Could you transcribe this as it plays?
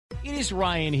It is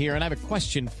Ryan here, and I have a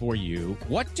question for you.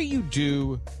 What do you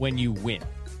do when you win?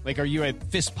 Like, are you a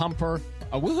fist pumper,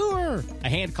 a woo-hooer, a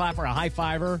hand clapper, a high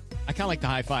fiver? I kind of like the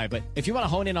high five, but if you want to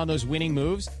hone in on those winning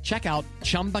moves, check out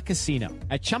Chumba Casino.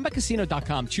 At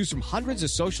ChumbaCasino.com, choose from hundreds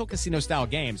of social casino-style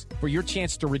games for your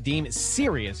chance to redeem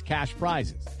serious cash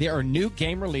prizes. There are new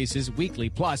game releases weekly,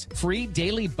 plus free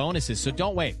daily bonuses. So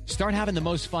don't wait. Start having the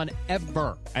most fun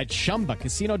ever at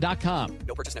ChumbaCasino.com.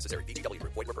 No purchase necessary. VGW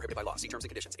Group. Void where prohibited by law. See terms and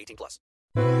conditions. 18+.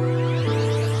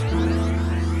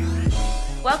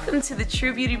 Welcome to the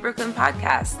True Beauty Brooklyn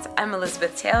podcast. I'm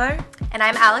Elizabeth Taylor. And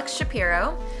I'm Alex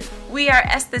Shapiro. We are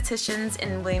estheticians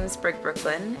in Williamsburg,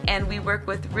 Brooklyn, and we work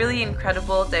with really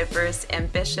incredible, diverse,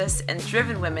 ambitious, and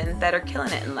driven women that are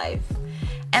killing it in life.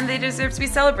 And they deserve to be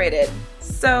celebrated.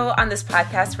 So on this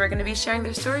podcast, we're going to be sharing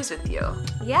their stories with you.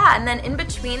 Yeah, and then in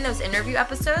between those interview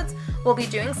episodes, we'll be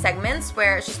doing segments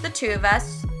where it's just the two of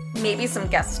us, maybe some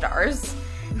guest stars,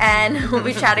 and we'll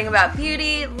be chatting about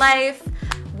beauty, life,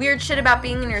 weird shit about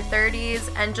being in your 30s,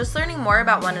 and just learning more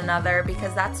about one another,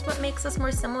 because that's what makes us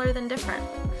more similar than different.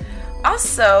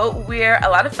 Also, we're a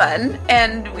lot of fun,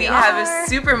 and we have a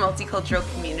super multicultural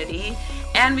community,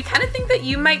 and we kind of think that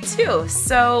you might too.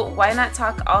 So why not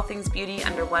talk all things beauty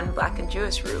under one Black and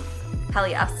Jewish roof? Hell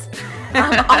yes.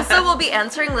 Also, we'll be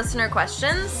answering listener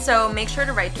questions, so make sure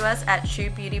to write to us at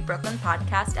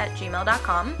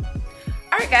truebeautybrooklynpodcast@gmail.com.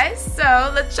 All right, guys,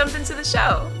 so let's jump into the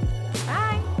show.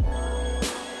 Bye.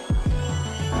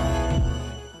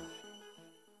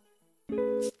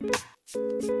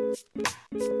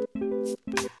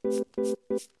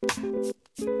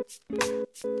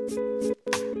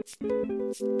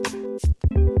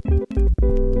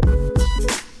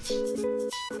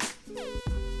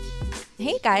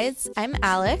 Hey guys, I'm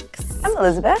Alex. I'm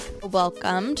Elizabeth.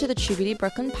 Welcome to the True Beauty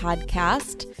Brooklyn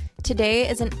podcast. Today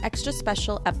is an extra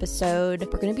special episode.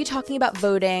 We're going to be talking about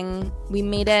voting. We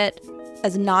made it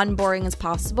as non-boring as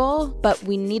possible, but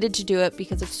we needed to do it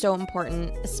because it's so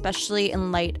important, especially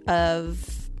in light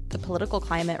of the political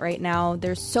climate right now.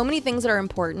 There's so many things that are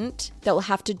important that will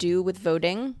have to do with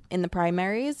voting in the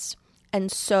primaries. And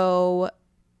so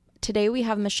today we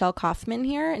have Michelle Kaufman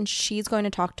here, and she's going to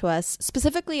talk to us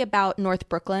specifically about North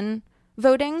Brooklyn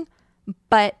voting,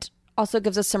 but also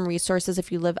gives us some resources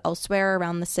if you live elsewhere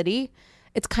around the city.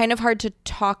 It's kind of hard to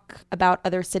talk about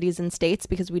other cities and states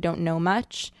because we don't know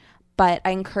much, but I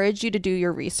encourage you to do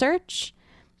your research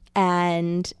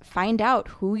and find out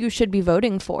who you should be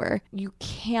voting for. You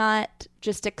can't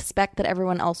just expect that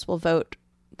everyone else will vote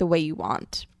the way you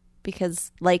want,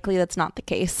 because likely that's not the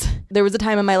case. There was a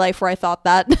time in my life where I thought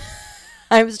that.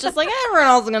 I was just like, everyone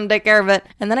else is going to take care of it.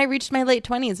 And then I reached my late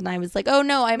 20s and I was like, oh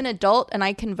no, I'm an adult and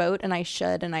I can vote and I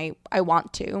should and I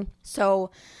want to.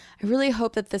 So I really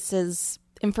hope that this is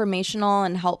informational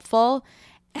and helpful.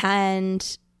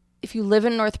 And if you live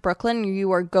in North Brooklyn,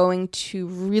 you are going to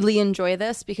really enjoy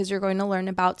this because you're going to learn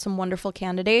about some wonderful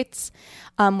candidates,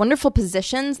 wonderful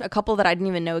positions, a couple that I didn't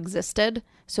even know existed.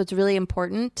 So it's really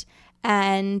important.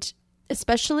 And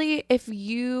especially if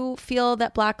you feel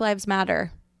that Black Lives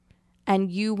Matter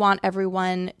and you want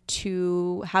everyone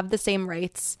to have the same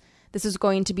rights, this is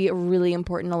going to be a really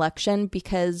important election,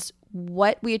 because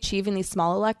what we achieve in these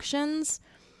small elections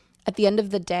at the end of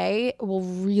the day will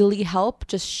really help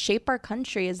just shape our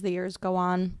country as the years go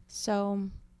on. So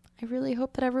I really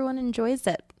hope that everyone enjoys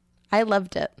it. I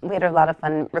loved it. We had a lot of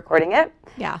fun recording it.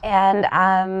 Yeah.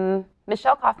 And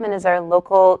Michelle Kaufman is our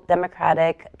local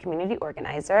Democratic community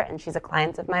organizer, and she's a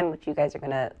client of mine, which you guys are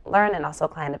going to learn, and also a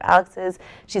client of Alex's.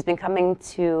 She's been coming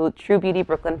to True Beauty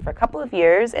Brooklyn for a couple of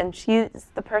years, and she's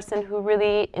the person who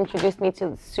really introduced me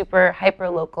to super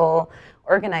hyper-local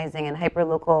organizing and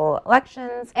hyper-local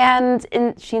elections, and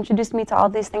she introduced me to all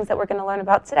these things that we're going to learn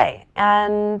about today.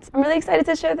 And I'm really excited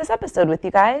to share this episode with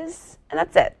you guys, and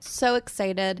that's it. So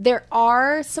excited. There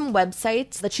are some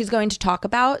websites that she's going to talk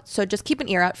about, so just keep an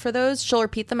ear out for those. She'll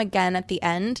repeat them again at the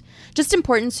end. Just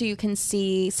important so you can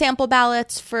see sample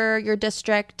ballots for your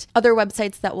district, other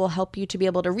websites that will help you to be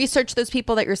able to research those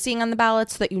people that you're seeing on the ballot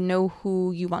so that you know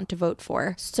who you want to vote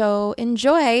for. So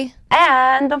enjoy.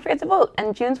 And don't forget to vote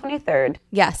on June 23rd.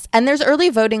 Yes, and there's early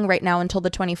voting right now until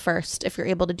the 21st, if you're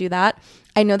able to do that.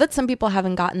 I know that some people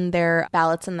haven't gotten their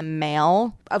ballots in the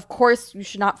mail. Of course, you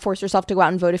should not force yourself to go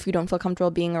out and vote if you don't feel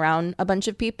comfortable being around a bunch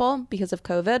of people because of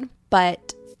COVID.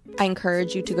 But I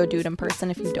encourage you to go do it in person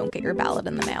if you don't get your ballot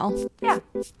in the mail. Yeah,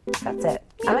 that's it.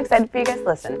 I'm excited for you guys to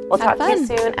listen. We'll talk to you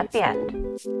soon at the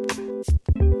end.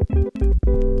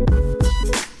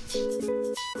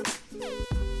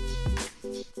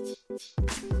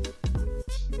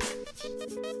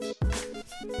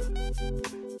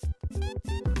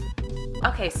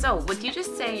 Okay, Okay, so would you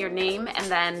just say your name and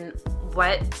then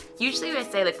what, usually I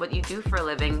say like what you do for a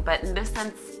living, but in this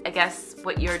sense, I guess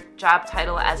what your job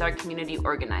title as our community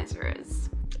organizer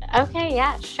is. Okay,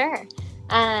 yeah, sure.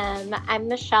 I'm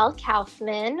Michelle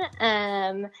Kaufman.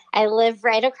 I live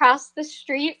right across the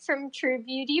street from True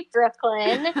Beauty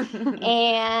Brooklyn.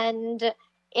 And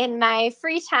in my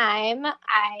free time,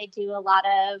 I do a lot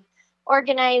of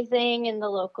organizing in the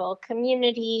local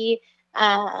community.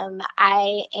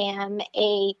 I am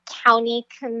a county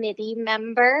committee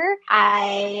member.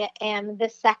 I am the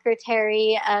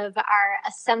secretary of our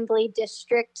assembly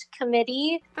district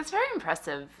committee. That's very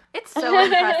impressive. It's so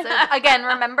impressive. Again,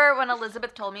 remember when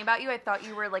Elizabeth told me about you, I thought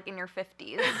you were like in your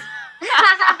 50s.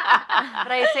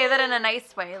 But I say that in a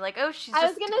nice way. Like, oh, she's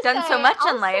just done so much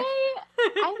in life.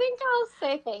 I think I'll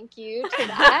say thank you to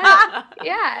that.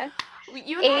 Yeah.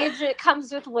 Age, it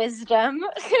comes with wisdom.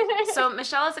 So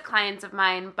Michelle is a client of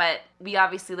mine, but we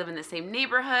obviously live in the same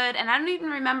neighborhood, and I don't even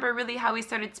remember really how we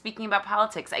started speaking about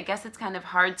politics. I guess it's kind of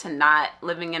hard to not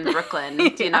living in Brooklyn.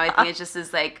 You know, I think it just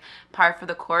is like par for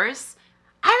the course.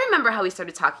 I remember how we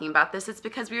started talking about this. It's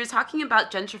because we were talking about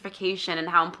gentrification and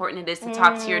how important it is to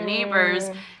talk to your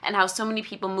neighbors and how so many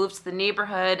people move to the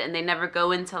neighborhood and they never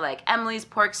go into like Emily's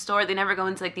Pork Store. They never go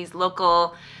into like these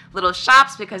local little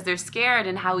shops because they're scared,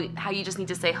 and how you just need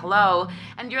to say hello.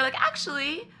 And you're like,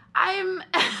 actually,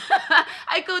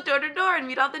 I go door to door and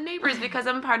meet all the neighbors because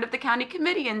I'm part of the county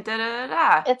committee and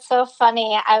da-da-da-da. It's so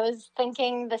funny. I was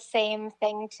thinking the same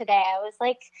thing today. I was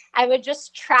like, I would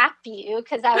just trap you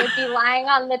because I would be lying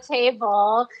on the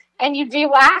table and you'd be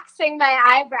waxing my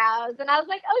eyebrows. And I was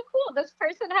like, oh, cool. This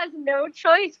person has no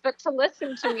choice but to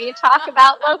listen to me talk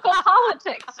about local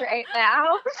politics right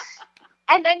now.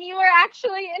 And then you were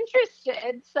actually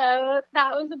interested, so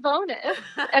that was a bonus,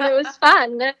 and it was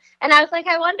fun. And I was like,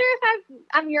 I wonder if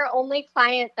I'm your only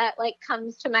client that like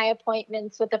comes to my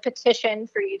appointments with a petition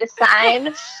for you to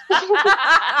sign.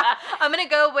 I'm gonna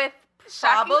go with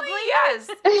probably yes.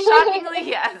 Shockingly,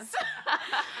 yes.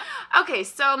 Okay,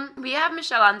 so we have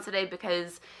Michelle on today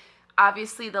because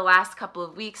obviously the last couple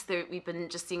of weeks we've been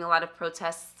just seeing a lot of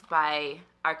protests by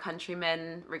our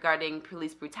countrymen regarding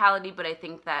police brutality, but I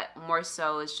think that more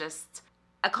so is just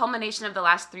a culmination of the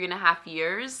last 3.5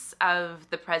 years of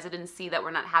the presidency that we're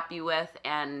not happy with,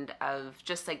 and of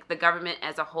just like the government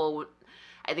as a whole.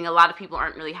 I think a lot of people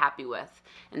aren't really happy with,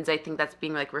 and so I think that's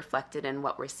being like reflected in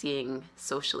what we're seeing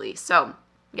socially. So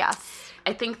yes,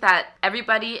 I think that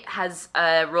everybody has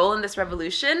a role in this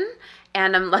revolution,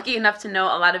 and I'm lucky enough to know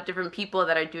a lot of different people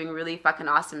that are doing really fucking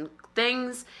awesome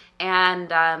things.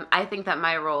 And I think that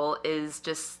my role is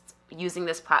just using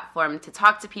this platform to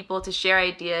talk to people, to share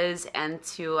ideas, and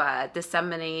to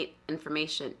disseminate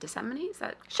information. Disseminate? Is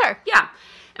that? Sure. Yeah.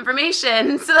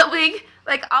 Information so that we,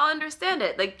 like, all understand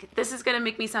it. Like, this is going to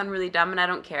make me sound really dumb, and I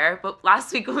don't care. But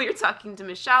last week when we were talking to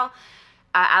Michelle,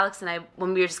 Alex and I,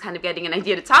 when we were just kind of getting an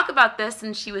idea to talk about this,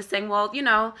 and she was saying, well, you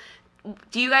know,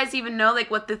 do you guys even know, like,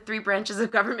 what the 3 branches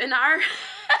of government are?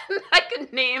 And I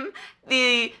could name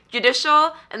the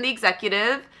judicial and the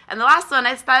executive. And the last one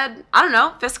I said, I don't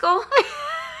know, fiscal?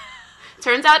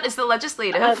 Turns out it's the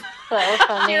legislative. That's so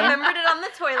funny. She remembered it on the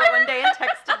toilet one day and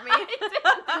texted me.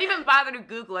 I didn't even bother to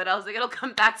Google it. I was like, it'll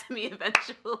come back to me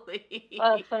eventually.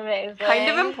 That's amazing. Kind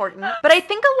of important. But I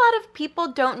think a lot of people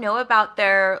don't know about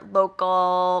their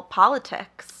local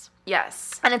politics.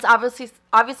 Yes. And it's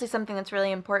obviously something that's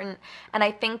really important. And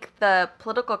I think the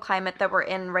political climate that we're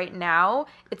in right now,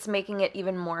 it's making it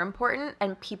even more important.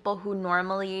 And people who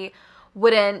normally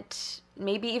wouldn't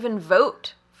maybe even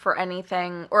vote for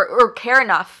anything or care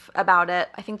enough about it,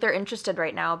 I think they're interested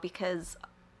right now because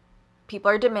people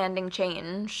are demanding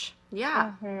change.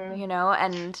 Yeah. You know,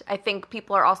 and I think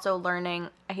people are also learning.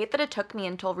 I hate that it took me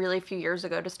until really a few years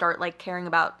ago to start like caring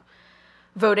about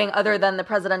voting other than the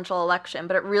presidential election,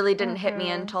 but it really didn't hit me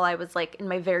until I was like in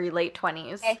my very late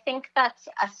 20s. I think that's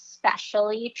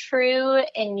especially true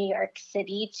in New York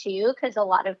City too, because a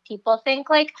lot of people think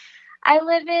like, I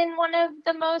live in one of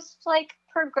the most like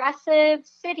progressive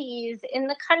cities in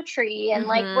the country, and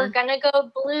like we're gonna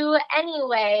go blue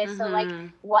anyway, so like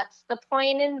what's the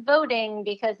point in voting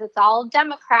because it's all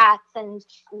Democrats. And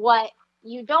what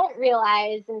you don't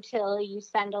realize until you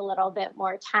spend a little bit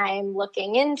more time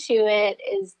looking into it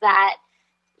is that,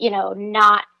 you know,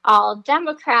 not all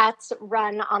Democrats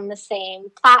run on the same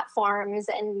platforms,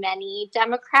 and many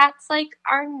Democrats like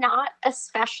are not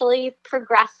especially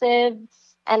progressive,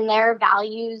 and their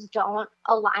values don't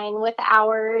align with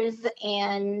ours.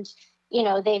 And, you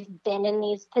know, they've been in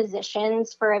these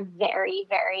positions for a very,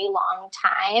 very long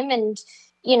time. And,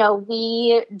 you know,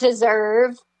 we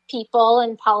deserve people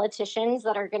and politicians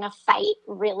that are going to fight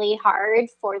really hard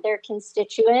for their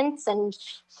constituents and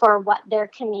for what their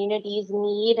communities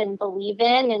need and believe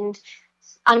in. And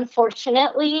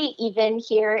unfortunately, even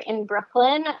here in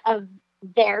Brooklyn, a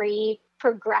very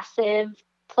progressive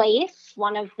place,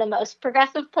 one of the most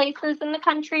progressive places in the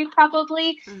country,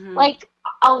 probably. Like,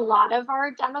 a lot of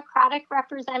our Democratic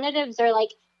representatives are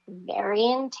like very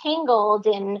entangled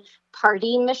in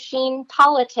party machine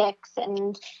politics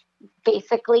and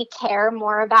basically care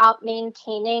more about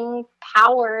maintaining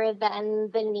power than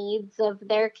the needs of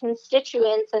their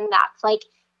constituents. And that's like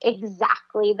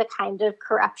exactly the kind of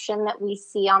corruption that we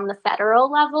see on the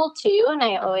federal level too. And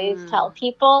I always tell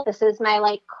people, this is my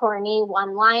like corny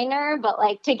one-liner, but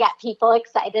like to get people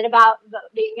excited about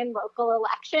voting in local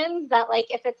elections, that like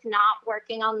if it's not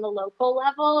working on the local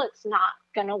level, it's not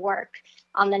gonna work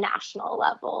on the national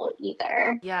level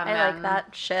either. Yeah, I like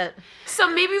that shit. So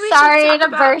maybe we Sorry should talk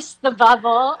to burst the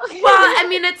bubble. Well, I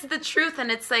mean, it's the truth, and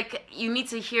it's like you need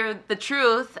to hear the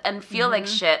truth and feel like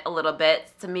shit a little bit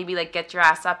to maybe like get your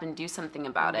ass up and do something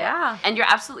about it. Yeah. And you're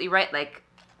absolutely right. Like,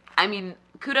 I mean,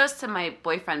 kudos to my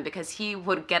boyfriend because he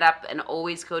would get up and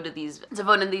always go to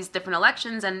vote in these different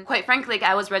elections. And quite frankly, like,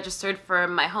 I was registered for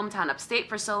my hometown upstate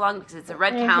for so long because it's a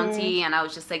red county, and I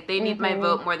was just like, they need my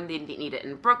vote more than they need it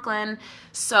in Brooklyn.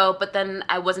 So, but then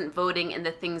I wasn't voting in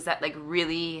the things that like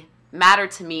really matter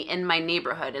to me in my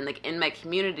neighborhood and like in my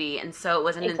community. And so it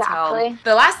wasn't until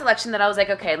the last election that I was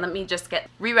like, okay, let me just get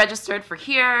re-registered for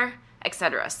here,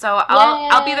 etc. So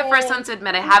I'll be the first one to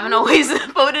admit I haven't always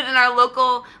voted in our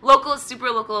super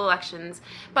local elections.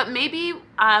 But maybe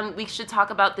we should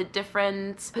talk about the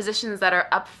different positions that are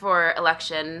up for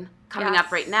election coming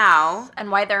up right now. And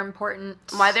why they're important.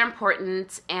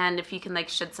 And if you can like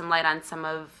shed some light on some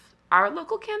of our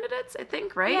local candidates, I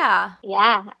think, right?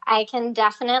 Yeah, I can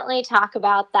definitely talk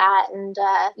about that. And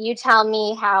you tell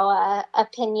me how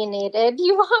opinionated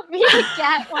you want me to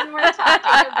get when we're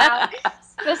talking about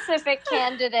specific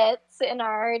candidates in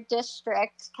our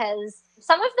district, because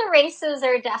some of the races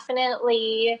are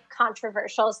definitely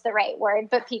controversial is the right word,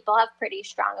 but people have pretty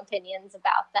strong opinions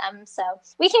about them. So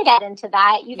we can get into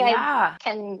that. You guys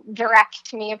can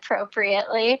direct me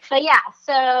appropriately. But yeah,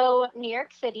 so New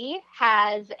York City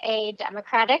has a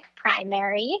Democratic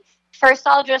primary. First,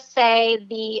 I'll just say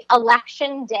the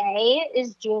election day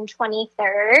is June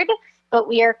 23rd. But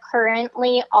we are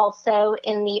currently also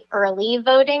in the early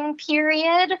voting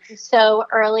period. So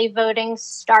early voting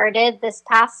started this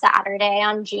past Saturday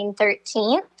on June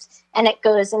 13th, and it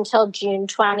goes until June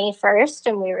 21st.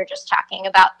 And we were just talking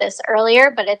about this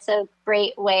earlier, but it's a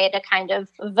great way to kind of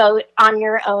vote on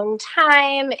your own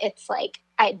time. It's like,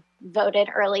 I voted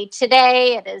early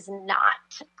today. It is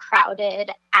not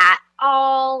crowded at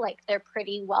all. Like, they're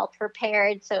pretty well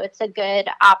prepared. So it's a good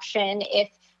option if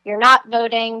you're not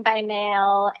voting by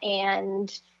mail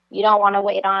and you don't want to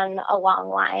wait on a long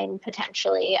line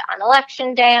potentially on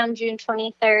election day on June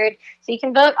 23rd. So you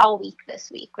can vote all week this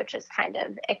week, which is kind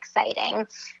of exciting.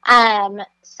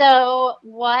 So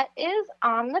what is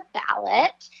on the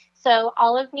ballot? So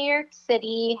all of New York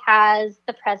City has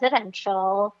the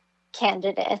presidential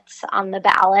candidates on the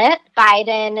ballot.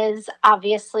 Biden is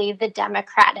obviously the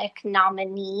Democratic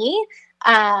nominee.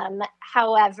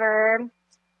 However,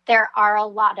 there are a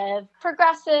lot of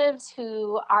progressives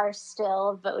who are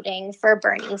still voting for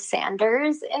Bernie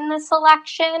Sanders in this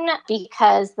election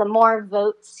because the more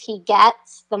votes he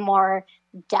gets, the more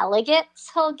delegates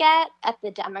he'll get at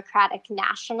the Democratic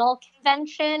National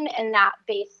Convention, and that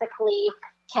basically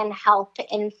can help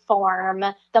inform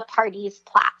the party's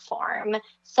platform.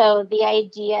 So the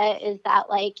idea is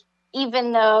that, like,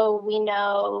 even though we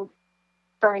know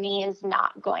Bernie is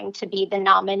not going to be the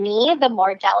nominee, the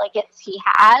more delegates he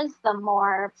has, the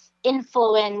more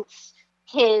influence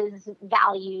his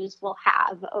values will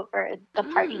have over the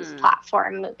party's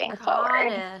platform moving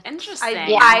forward. Interesting.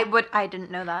 I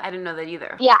didn't know that. I didn't know that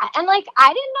either. Yeah, and like I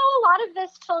didn't know a lot of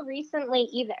this till recently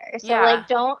either. So like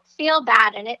don't feel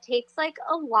bad, and it takes like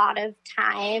a lot of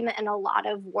time and a lot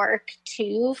of work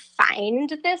to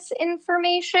find this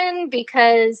information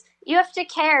because you have to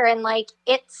care, and like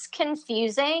it's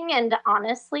confusing, and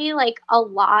honestly like a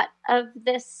lot of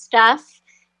this stuff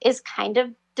is kind of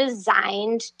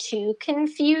designed to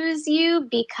confuse you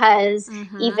because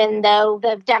even though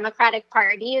the Democratic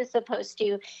Party is supposed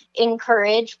to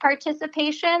encourage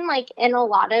participation, like in a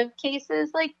lot of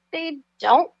cases, like they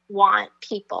don't want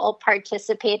people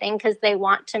participating because they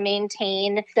want to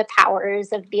maintain the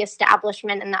powers of the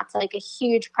establishment. And that's like a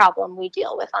huge problem we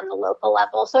deal with on the local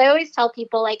level. So I always tell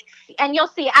people, like, and you'll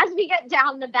see as we get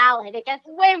down the ballot, it gets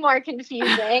way more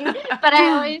confusing. But I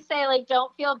always say, like,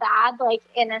 don't feel bad. Like,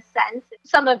 in a sense,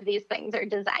 some of these things are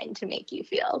designed to make you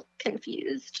feel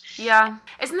confused. Yeah.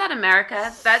 Isn't that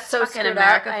America? That's So fucking screwed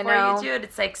America up, I for know. you, dude.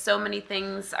 It's like so many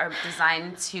things are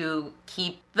designed to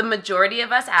keep the majority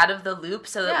of us out of the loop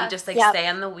so that we just like Yep. stay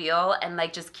on the wheel and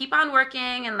like just keep on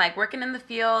working and like working in the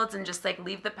fields and just like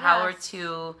leave the power Yes.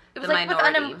 to It the was like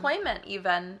minority. with unemployment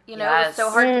even, you know, Yes. it was so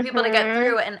hard for people to get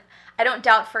through. And I don't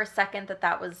doubt for a second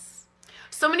that was...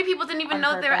 So many people didn't even On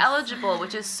know they were purpose. eligible,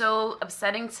 which is so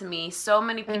upsetting to me. So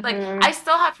many people, like, I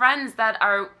still have friends that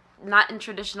are not in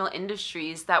traditional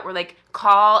industries that were like,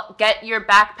 get your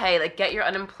back pay, like, get your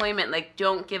unemployment, like,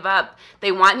 don't give up.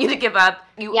 They want you to give up.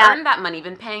 You earned that money,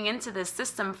 been paying into this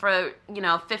system for,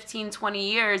 15,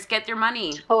 20 years. Get your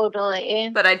money.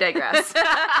 Totally. But I digress.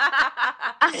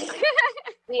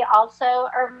 We also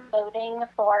are voting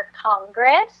for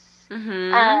Congress.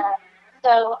 Mm-hmm.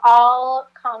 So all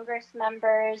Congress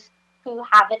members who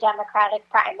have a Democratic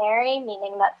primary,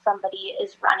 meaning that somebody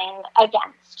is running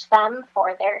against them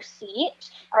for their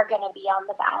seat, are going to be on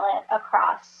the ballot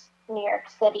across New York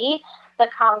City. The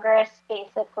Congress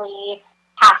basically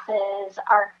passes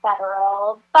our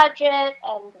federal budget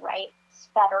and writes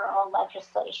federal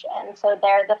legislation. So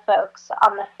they're the folks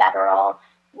on the federal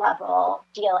level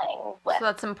dealing with. So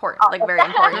that's important, like very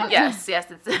important. yes,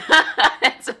 it's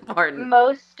it's important.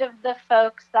 Most of the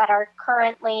folks that are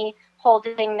currently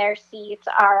holding their seats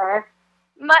are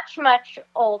much, much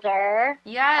older.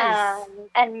 Yes.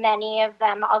 And many of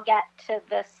them, I'll get to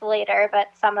this later, but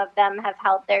some of them have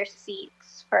held their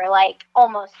seats for like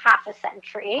almost half a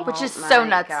century. Which is Oh so my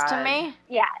nuts God. to me.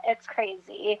 Yeah, it's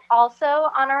crazy. Also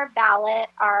on our ballot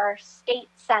are state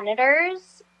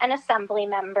senators and assembly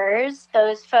members.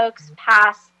 Those folks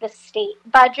pass the state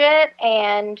budget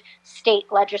and state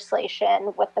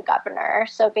legislation with the governor.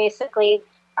 So basically,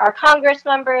 our Congress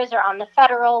members are on the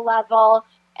federal level,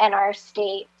 and our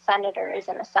state senators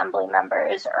and assembly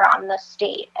members are on the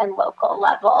state and local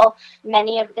level.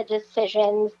 Many of the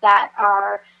decisions that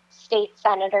our state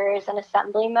senators and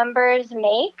assembly members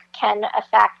make can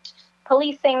affect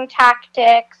policing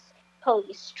tactics,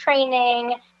 police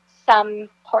training, some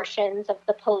portions of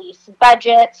the police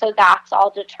budget. So that's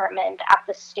all determined at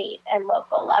the state and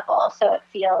local level. So it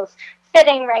feels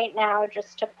fitting right now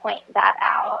just to point that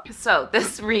out. So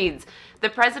this reads, the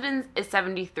president is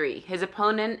 73. His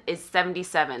opponent is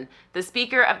 77. The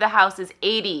Speaker of the House is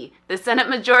 80. The Senate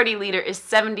Majority Leader is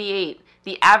 78.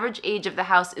 The average age of the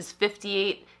House is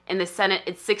 58. In the Senate,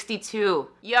 it's 62.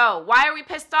 Yo, why are we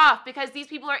pissed off? Because these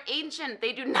people are ancient.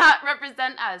 They do not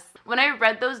represent us. When I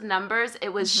read those numbers, it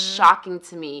was shocking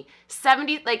to me.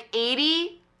 70, like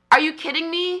 80? Are you kidding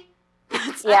me?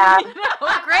 Yeah.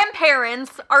 Our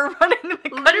grandparents are running the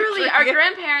country. Literally, our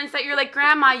grandparents that you're like,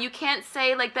 Grandma, you can't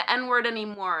say like the N-word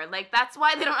anymore. Like, that's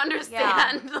why they don't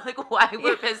understand like why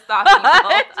we're pissed off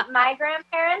people. My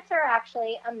grandparents are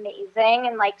actually amazing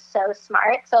and like so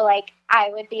smart. So like I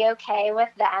would be okay with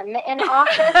them in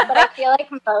office, but I feel like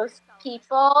most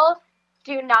people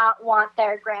do not want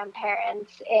their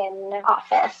grandparents in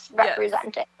office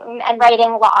representing and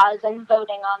writing laws and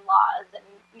voting on laws and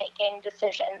making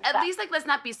decisions. At least, like, let's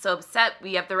not be so upset.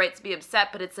 We have the right to be upset,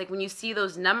 but it's like when you see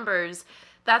those numbers,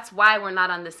 that's why we're not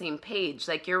on the same page.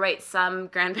 Like, you're right, some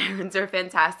grandparents are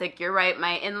fantastic. You're right,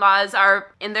 my in-laws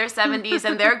are in their 70s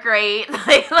and they're great.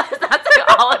 Like, that's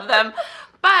like all of them.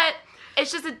 But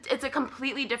it's just, it's a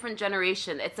completely different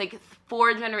generation. It's like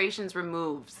 4 generations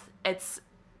removed. It's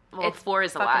 4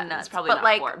 is a lot. Nuts. It's probably but not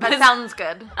like, 4. that sounds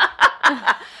good.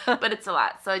 But it's a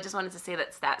lot. So I just wanted to say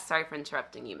that stat. Sorry for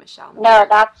interrupting you, Michelle. No,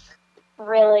 that's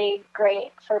really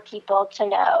great for people to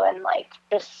know and like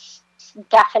just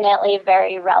definitely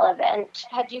very relevant.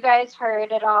 Had you guys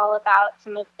heard at all about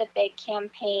some of the big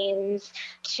campaigns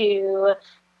to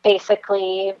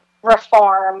basically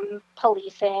reform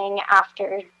policing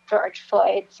after George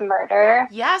Floyd's murder?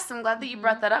 Yes, I'm glad that you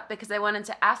brought that up because I wanted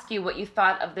to ask you what you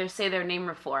thought of their Say Their Name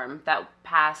reform that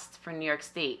passed for New York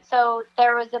State. So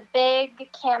there was a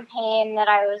big campaign that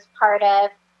I was part of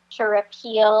to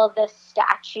repeal this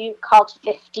statute called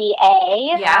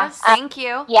 50A. Yes. Thank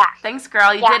you. Yeah. Thanks,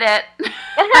 girl. You Yeah. did it. Yeah,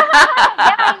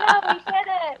 I know, we did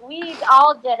it. We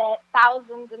all did it.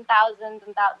 Thousands and thousands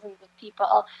and thousands of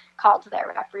people called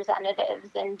their representatives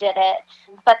and did it.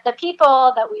 But the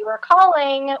people that we were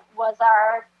calling was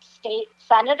our state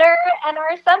senator and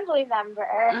our assembly member.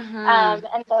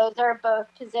 And those are both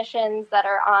positions that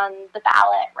are on the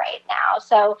ballot right now.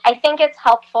 So I think it's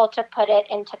helpful to put it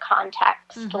into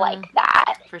context like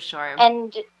that. For sure.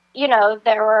 And, you know,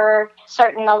 there were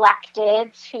certain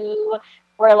electeds who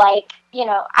were like, you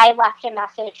know, I left a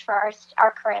message for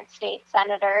our current state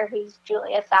senator, who's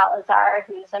Julia Salazar,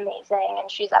 who's amazing, and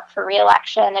she's up for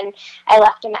re-election. And I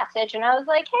left a message, and I was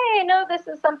like, hey, I know this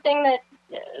is something that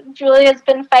Julia's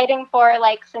been fighting for,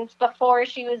 like, since before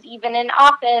she was even in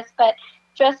office, but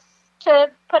just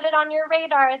to put it on your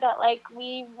radar that, like,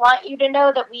 we want you to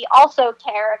know that we also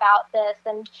care about this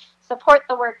and support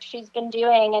the work she's been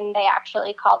doing. And they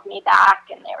actually called me back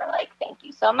and they were like, thank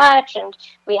you so much. And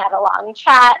we had a long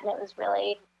chat and it was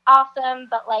really awesome.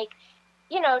 But, like,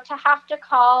 you know, to have to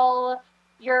call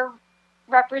your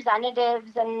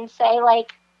representatives and say,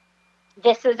 like,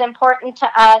 this is important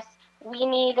to us, we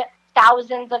need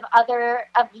thousands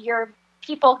of your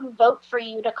people who vote for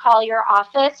you to call your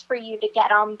office for you to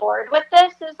get on board with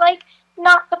this, is, like,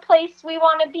 not the place we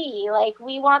want to be. Like,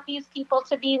 we want these people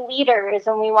to be leaders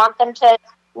and we want them to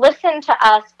listen to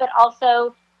us, but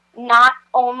also not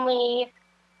only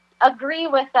agree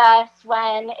with us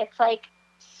when it's, like,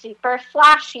 super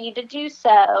flashy to do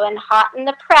so and hot in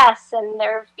the press and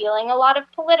they're feeling a lot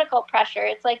of political pressure.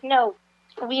 It's like, no,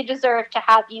 we deserve to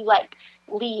have you, like,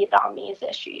 lead on these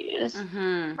issues.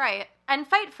 Right. And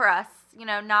fight for us, you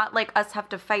know, not like us have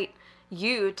to fight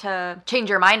you to change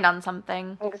your mind on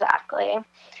something. Exactly.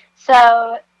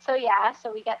 So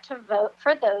we get to vote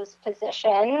for those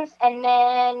positions. And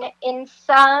then in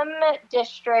some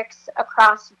districts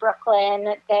across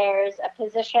Brooklyn, there's a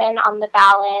position on the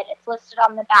ballot. It's listed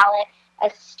on the ballot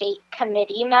as state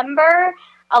committee member.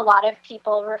 A lot of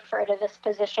people refer to this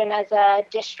position as a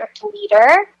district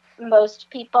leader. Most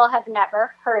people have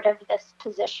never heard of this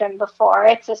position before.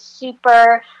 It's a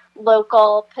super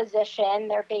local position.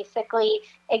 They're basically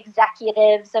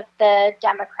executives of the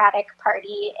Democratic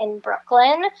Party in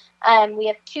Brooklyn. We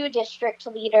have two district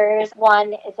leaders.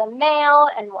 One is a male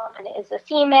and one is a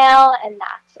female, and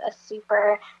that's a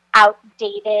super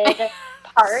outdated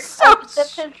part of the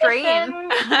position.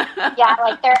 Yeah,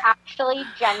 like, they're actually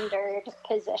gendered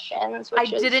positions. I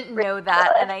didn't know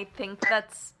that, and I think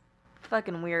that's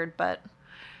fucking weird, but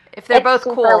if they're both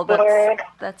cool,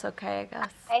 that's okay, I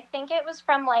guess. I think it was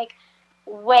from, like,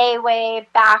 way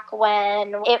back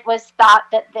when it was thought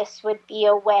that this would be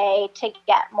a way to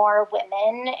get more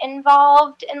women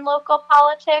involved in local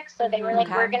politics. So they were like,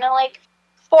 we're going to, like,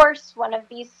 force one of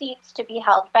these seats to be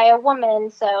held by a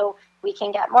woman so we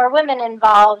can get more women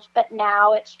involved. But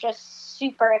now it's just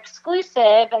super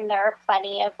exclusive, and there are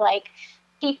plenty of, like,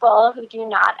 people who do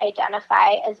not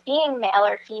identify as being male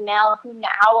or female who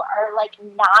now are, like,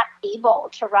 not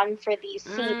able to run for these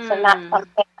seats. And that's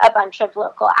something a bunch of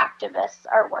local activists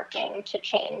are working to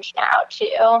change now,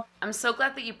 too. I'm so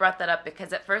glad that you brought that up,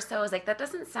 because at first I was like, that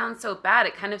doesn't sound so bad.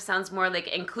 It kind of sounds more like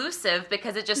inclusive,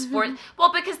 because it just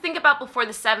because think about before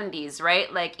the 70s,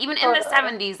 right? Like, even in the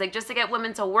 70s, like, just to get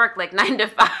women to work, like, 9 to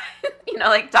 5, you know,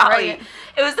 like Dolly,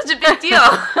 it was such a big deal.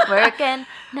 Working.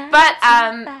 But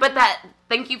that,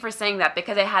 thank you for saying that,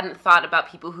 because I hadn't thought about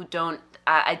people who don't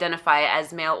identify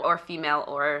as male or female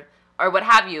or what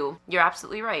have you. You're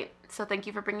absolutely right. So thank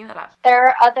you for bringing that up. There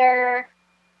are other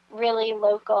really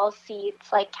local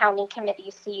seats, like county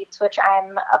committee seats, which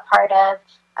I'm a part of,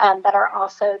 that are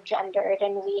also gendered.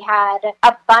 And we had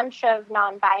a bunch of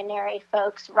non-binary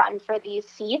folks run for these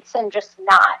seats and just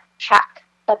not check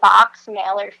the box,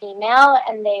 male or female,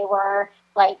 and they were,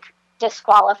 like,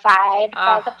 disqualified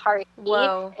by the party.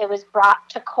 Whoa. It was brought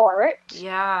to court.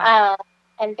 Yeah.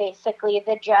 And basically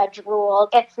the judge ruled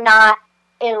it's not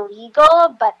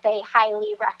illegal, but they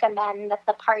highly recommend that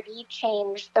the party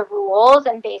change the rules,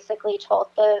 and basically told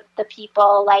the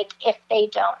people, like, if they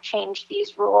don't change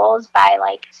these rules by,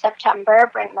 like, September,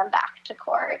 bring them back to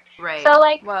court. Right. So,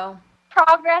 like, Whoa.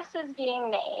 progress is being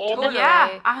made. Totally.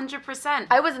 Yeah, 100%.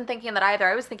 I wasn't thinking that either.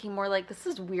 I was thinking more like, this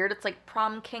is weird. It's like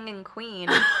prom king and queen.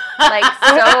 Like,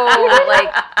 so,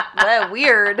 like,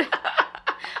 weird.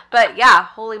 But yeah,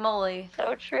 holy moly.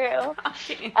 So true.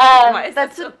 Why is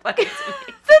that so funny to me?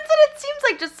 That's what it seems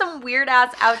like, just some weird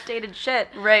ass outdated shit.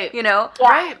 Right. You know? Yeah.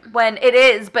 Right. When it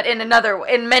is, but in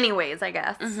many ways, I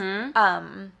guess.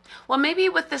 Well, maybe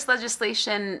with this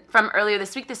legislation from earlier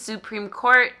this week, the Supreme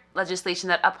Court legislation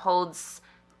that upholds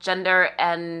gender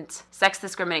and sex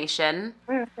discrimination,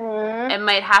 it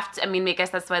might have to, I mean, I guess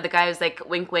that's why the guy was like,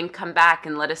 wink, wink, come back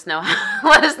and let us know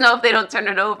if they don't turn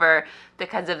it over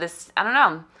because of this. I don't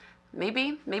know.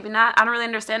 Maybe not. I don't really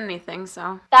understand anything,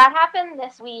 so. That happened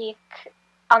this week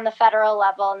on the federal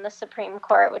level in the Supreme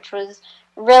Court, which was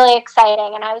really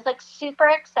exciting. And I was like super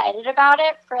excited about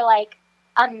it for like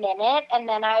a minute, and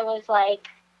then I was like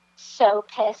so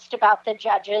pissed about the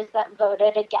judges that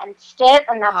voted against it,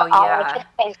 and that's all I could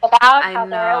think about. How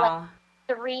there are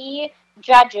like 3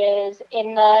 judges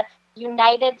in the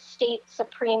United States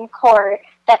Supreme Court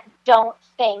that don't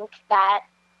think that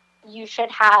you should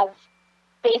have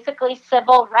basically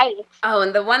civil rights. Oh,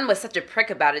 and the one was such a prick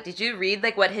about it. Did you read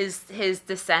like what his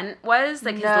dissent was?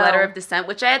 Like his letter of dissent,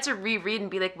 which I had to reread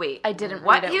and be like, wait, I didn't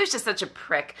what? read it. He was just such a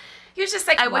prick. He was just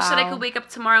like, I wish that I could wake up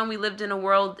tomorrow and we lived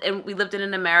in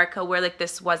an America where like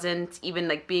this wasn't even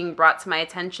like being brought to my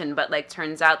attention, but like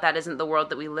turns out that isn't the world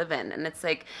that we live in. And it's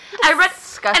like,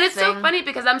 disgusting. And it's so funny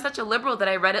because I'm such a liberal that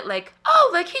I read it like, oh,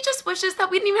 like he just wishes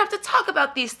that we didn't even have to talk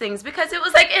about these things because it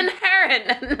was like inherent.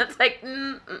 And it's like,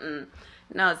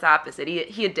 no, it's the opposite.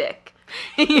 He a dick.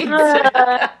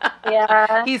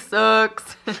 Yeah. He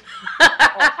sucks.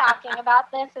 Talking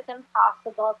about this, it's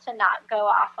impossible to not go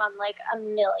off on like a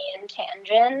million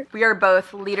tangents. We are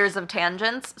both leaders of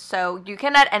tangents, so you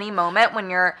can at any moment when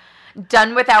you're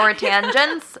done with our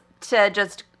tangents to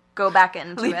just go back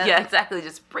into it. Yeah, exactly.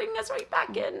 Just bring us right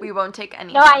back in. We won't take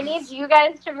any. No, I need you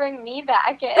guys to bring me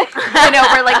back in. I know,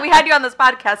 we're like, we had you on this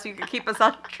podcast so you could keep us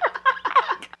on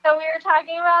track. So we were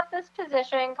talking about this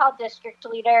position called district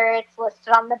leader. It's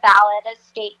listed on the ballot as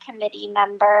state committee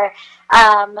member.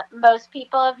 Most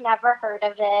people have never heard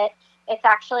of it. It's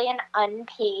actually an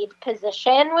unpaid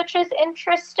position, which is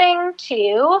interesting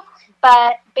too.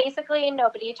 But basically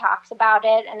nobody talks about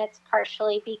it, and it's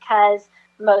partially because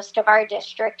most of our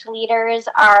district leaders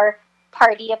are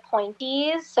party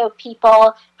appointees. So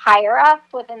people higher up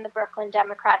within the Brooklyn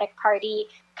Democratic Party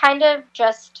kind of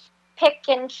just pick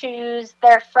and choose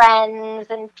their friends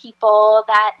and people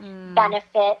that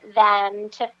benefit them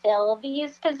to fill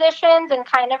these positions, and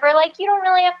kind of are like, you don't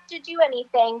really have to do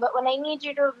anything, but when I need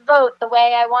you to vote the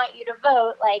way I want you to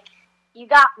vote, like, you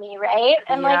got me, right?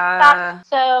 And like that.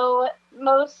 So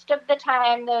most of the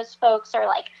time those folks are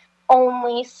like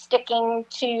only sticking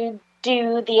to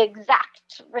do the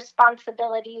exact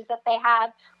responsibilities that they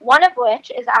have, one of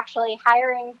which is actually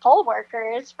hiring poll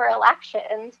workers for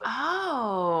elections.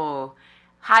 Oh,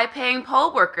 high-paying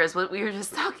poll workers, what we were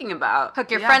just talking about.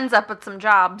 Hook your friends up with some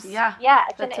jobs. Yeah. Yeah,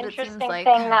 it's That's an what it interesting seems like.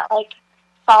 thing that, like,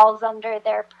 falls under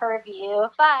their purview.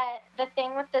 But the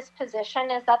thing with this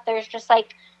position is that there's just,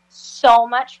 like, so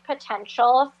much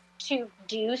potential to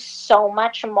do so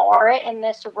much more in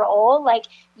this role. Like,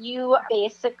 you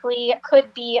basically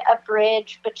could be a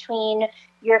bridge between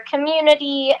your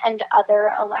community and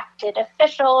other elected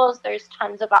officials. There's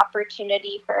tons of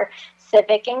opportunity for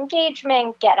civic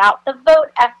engagement, get out the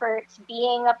vote efforts,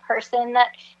 being a person that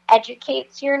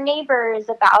educates your neighbors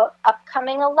about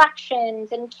upcoming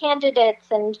elections and candidates.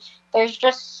 And there's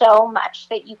just so much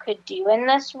that you could do in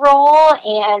this role.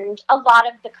 And a lot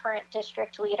of the current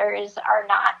district leaders are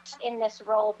not in this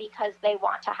role because they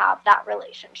want to have that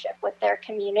relationship with their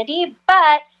community.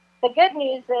 But the good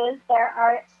news is there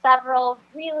are several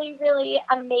really, really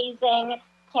amazing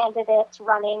candidates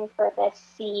running for this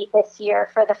seat this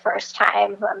year for the first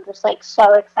time, who I'm just like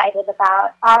so excited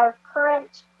about. Our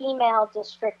current female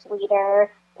district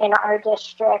leader in our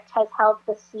district has held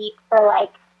the seat for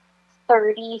like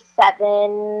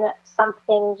 37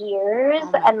 something years,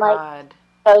 and like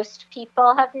most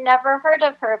people have never heard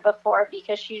of her before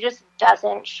because she just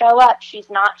doesn't show up. She's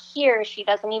not here. She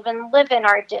doesn't even live in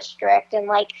our district, and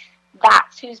like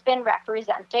that's who's been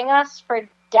representing us for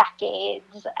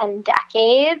decades and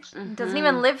decades. Doesn't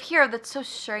even live here. That's so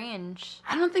strange.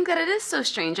 I don't think that it is so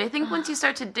strange. I think once you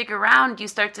start to dig around, you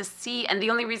start to see, and the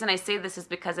only reason I say this is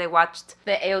because I watched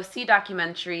the AOC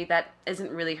documentary that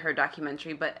isn't really her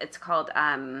documentary, but it's called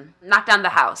Knock Down the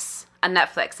House on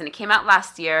Netflix, and it came out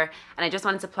last year, and I just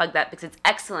wanted to plug that because it's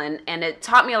excellent, and it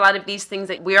taught me a lot of these things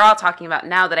that we're all talking about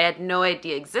now that I had no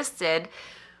idea existed.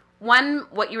 One,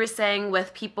 what you were saying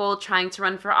with people trying to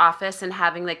run for office and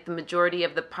having like the majority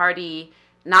of the party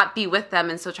not be with them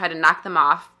and so try to knock them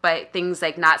off by things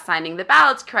like not signing the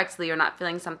ballots correctly or not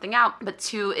filling something out. But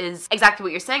two is exactly what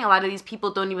you're saying. A lot of these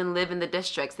people don't even live in the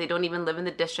districts. They don't even live in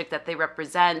the district that they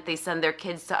represent. They send their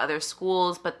kids to other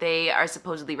schools, but they are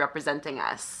supposedly representing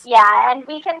us. Yeah, and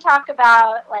we can talk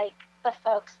about like the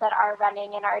folks that are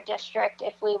running in our district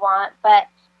if we want, but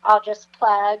I'll just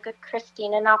plug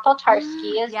Christina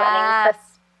Napoltarski is running for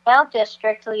female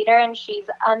district leader, and she's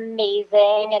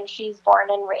amazing, and she's born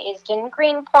and raised in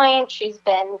Greenpoint. She's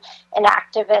been an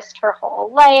activist her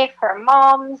whole life. Her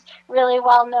mom's really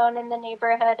well known in the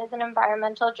neighborhood as an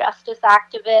environmental justice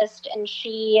activist, and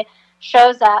she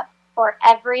shows up for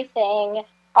everything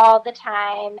all the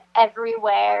time,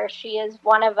 everywhere. She is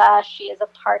one of us. She is a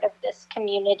part of this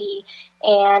community.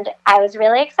 And I was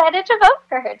really excited to vote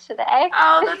for her today.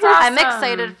 Oh, that's awesome. I'm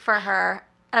excited for her.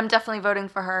 And I'm definitely voting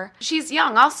for her. She's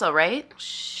young also, right?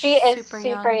 She is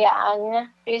super young.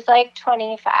 She's like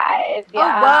 25. Yeah. Oh,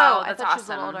 wow. That's I thought she was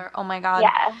a little awesome. older. Oh, my God.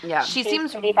 Yeah. Yeah. She She's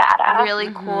seems pretty badass.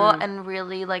 really cool and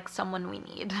really like someone we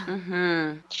need.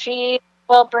 Mm-hmm. She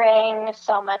will bring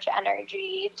so much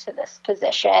energy to this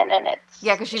position, and it's...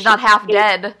 Yeah, because she's not half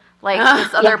dead like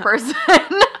this other person.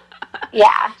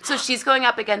 Yeah. So she's going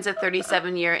up against a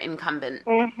 37-year incumbent.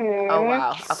 Mm-hmm. Oh,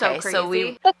 wow. So Okay, crazy. so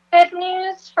we... The good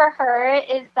news for her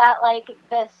is that, like,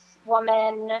 this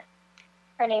woman,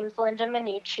 her name's Linda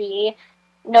Minucci,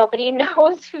 nobody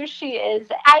knows who she is.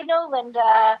 I know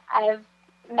Linda. I've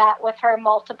met with her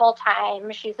multiple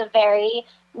times. She's a very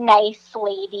nice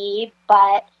lady,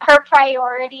 but her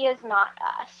priority is not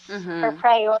us. Mhm. Her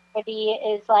priority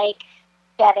is, like,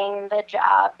 getting the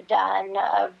job done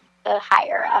of the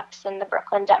higher-ups in the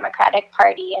Brooklyn Democratic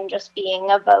Party and just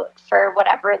being a vote for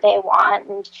whatever they want.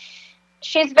 And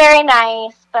she's very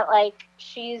nice, but, like,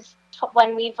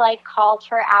 when we've, like, called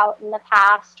her out in the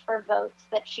past for votes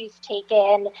that she's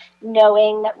taken,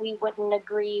 knowing that we wouldn't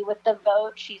agree with the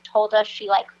vote, she told us she,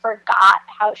 like, forgot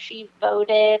how she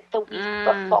voted the week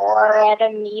before at a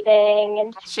meeting.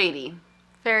 And Shady.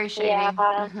 Very shady. yeah,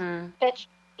 Mm-hmm. bit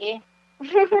shady.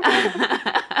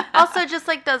 Also, just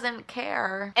like doesn't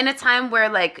care. In a time where,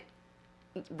 like,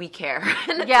 we care.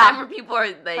 In a Yeah. time where people are,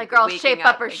 like Girl, waking shape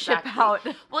up or ship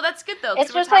Exactly. out. Well, that's good, though. 'cause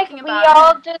It's we're just like talking we about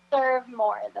all deserve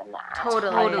more than that.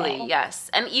 Totally, yes.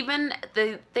 And even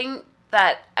the thing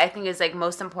that I think is, like,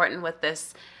 most important with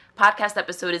this podcast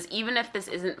episode is even if this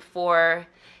isn't for...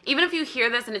 Even if you hear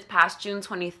this and it's past June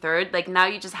 23rd, like, now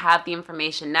you just have the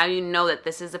information. Now you know that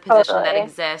this is a position that Totally.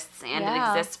 exists, and Yeah. it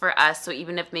exists for us. So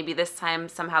even if maybe this time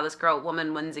somehow this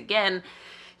woman wins again,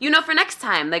 you know, for next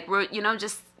time. Like, we're, you know,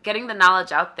 just getting the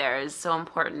knowledge out there is so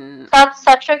important. That's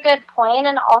such a good point.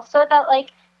 And also that, like,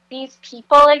 these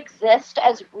people exist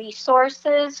as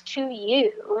resources to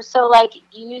you. So, like,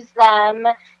 use them,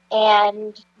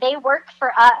 and they work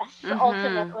for us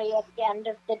ultimately at the end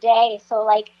of the day. So,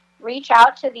 like, reach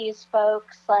out to these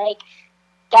folks, like,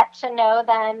 get to know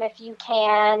them if you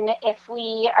can. If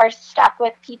we are stuck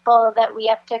with people that we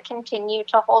have to continue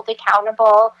to hold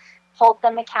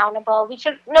them accountable. We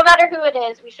should, no matter who it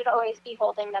is, we should always be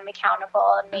holding them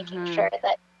accountable and making sure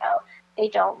that, you know, they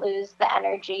don't lose the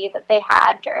energy that they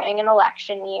had during an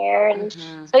election year. And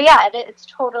so, yeah, it's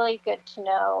totally good to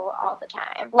know all the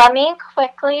time. Let me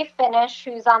quickly finish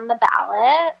who's on the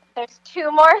ballot. There's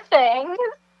two more things.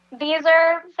 These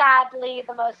are sadly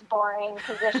the most boring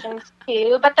positions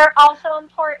too, but they're also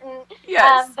important.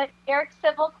 Yes. But New York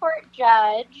Civil Court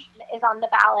judge is on the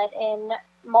ballot in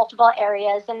multiple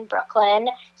areas in Brooklyn.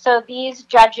 So these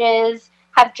judges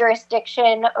have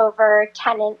jurisdiction over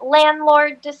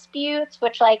tenant-landlord disputes,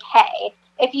 which, like, hey,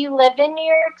 if you live in New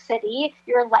York City,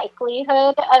 your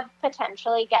likelihood of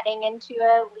potentially getting into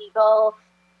a legal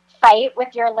fight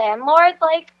with your landlord,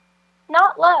 like,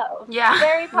 not low. Yeah.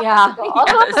 Very Yeah. possible.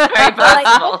 Yes, very Like,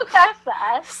 possible. this affects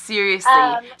us. Seriously.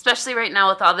 Um, Especially right now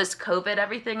with all this COVID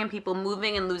everything and people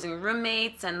moving and losing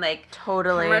roommates and, like,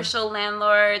 Totally. commercial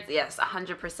landlords. Yes,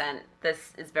 100%.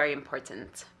 This is very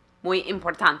important. Muy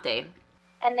importante.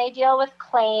 And they deal with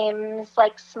claims,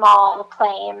 like small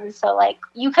claims. So, like,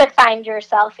 you could find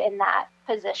yourself in that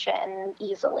position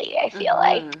easily, I feel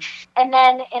like. And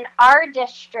then in our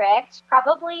district,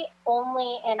 probably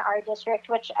only in our district,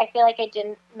 which I feel like I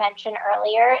didn't mention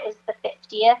earlier, is the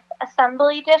 50th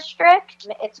Assembly District.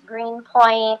 It's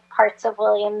Greenpoint, parts of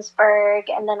Williamsburg,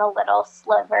 and then a little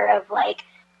sliver of, like,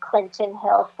 Clinton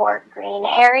Hill, Fort Greene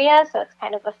area. So it's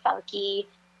kind of a funky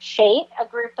shape. A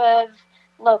group of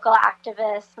local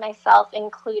activists, myself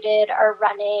included, are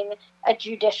running a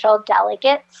judicial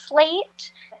delegate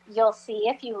slate. You'll see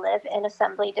if you live in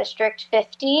Assembly District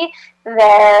 50,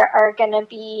 there are going to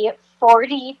be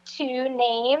 42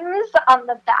 names on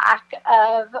the back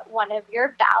of one of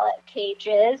your ballot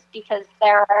pages because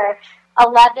there are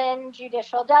 11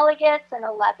 judicial delegates and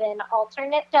 11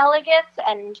 alternate delegates,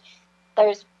 and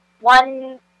there's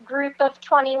one group of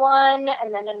 21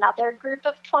 and then another group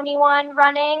of 21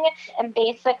 running, and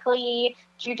basically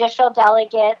judicial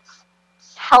delegates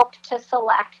help to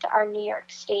select our New York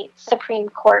State Supreme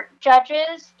Court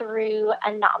judges through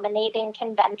a nominating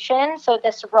convention. So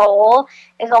this role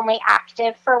is only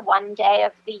active for one day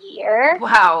of the year.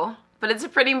 Wow. But it's a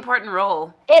pretty important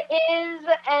role. It is,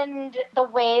 and the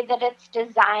way that it's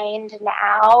designed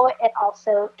now, it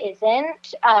also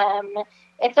isn't.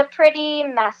 It's a pretty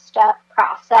messed up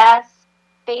process.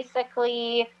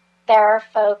 Basically, there are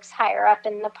folks higher up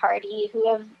in the party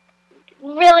who have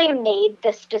really made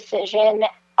this decision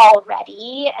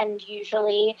already, and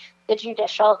usually the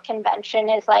judicial convention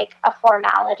is like a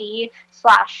formality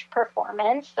 /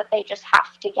 performance that they just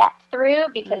have to get through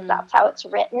because that's how it's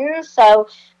written. So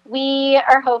we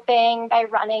are hoping by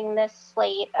running this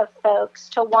slate of folks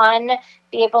to, one,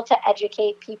 be able to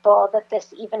educate people that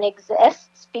this even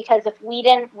exists, because if we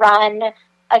didn't run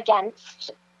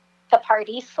against the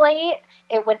party slate,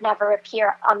 it would never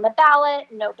appear on the ballot.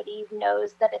 Nobody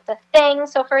knows that it's a thing.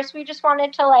 So first we just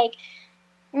wanted to like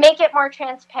make it more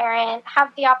transparent,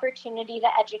 have the opportunity to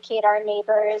educate our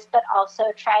neighbors, but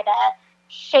also try to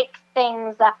shake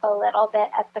things up a little bit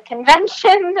at the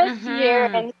convention this year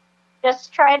and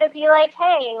just try to be like,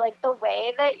 hey, like the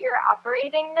way that you're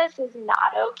operating this is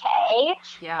not okay.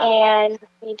 Yeah. And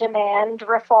we demand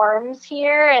reforms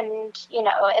here, and, you know,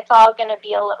 it's all going to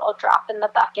be a little drop in the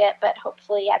bucket, but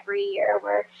hopefully every year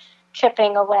we're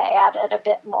chipping away at it a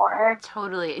bit more.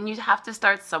 Totally. And you have to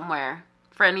start somewhere.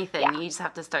 For anything, you just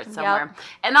have to start somewhere. Yep.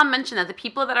 And I'll mention that the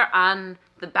people that are on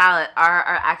the ballot are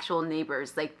our actual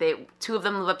neighbors. Like, two of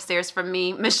them live upstairs from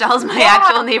me. Michelle's my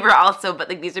actual neighbor also, but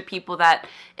like these are people that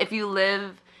if you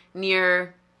live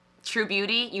near True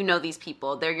Beauty, you know these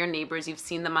people. They're your neighbors. You've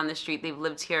seen them on the street. They've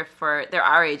lived here they're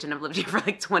our age and have lived here for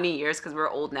like 20 years because we're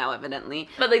old now, evidently.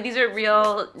 But like these are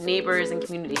real neighbors and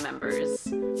community members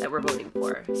that we're voting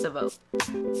for. So vote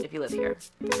if you live here.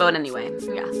 Vote anyway.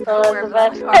 Yeah.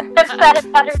 Elizabeth, I've said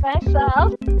it better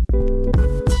myself.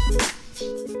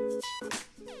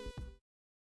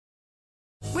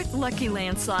 With Lucky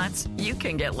Land Slots, you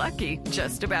can get lucky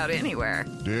just about anywhere.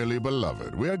 Dearly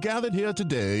beloved, we are gathered here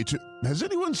today to... Has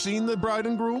anyone seen the bride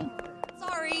and groom?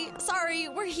 Sorry,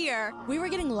 we're here. We were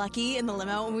getting lucky in the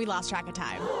limo and we lost track of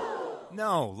time.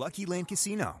 No, Lucky Land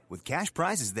Casino, with cash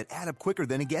prizes that add up quicker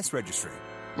than a guest registry.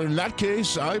 In that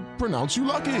case, I pronounce you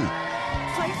lucky.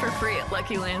 Play for free at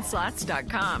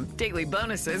LuckyLandSlots.com. Daily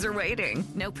bonuses are waiting.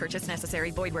 No purchase necessary.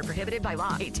 Void where prohibited by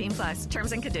law. 18+.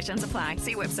 Terms and conditions apply.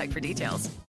 See website for details.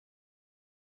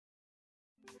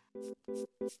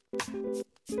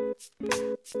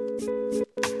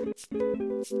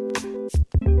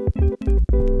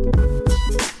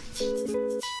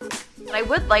 I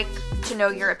would like to know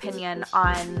your opinion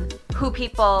on who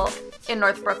people in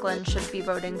North Brooklyn should be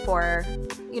voting for,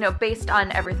 you know, based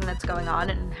on everything that's going on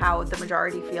and how the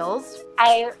majority feels.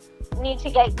 I need to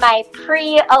get my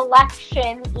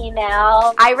pre-election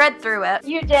email. I read through it.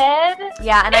 You did?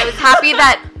 Yeah, and I was happy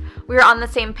that we were on the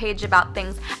same page about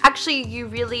things. Actually, you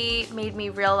really made me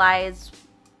realize,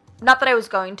 not that I was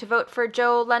going to vote for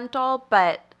Joe Lentil,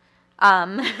 but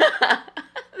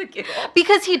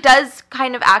because he does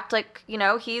kind of act like, you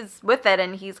know, he's with it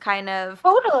and he's kind of...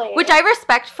 Totally. Which I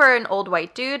respect for an old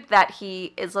white dude, that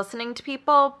he is listening to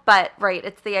people, but, right,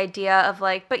 it's the idea of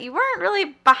like, but you weren't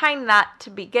really behind that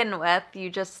to begin with. You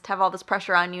just have all this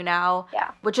pressure on you now. Yeah.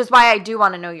 Which is why I do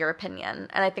want to know your opinion.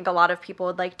 And I think a lot of people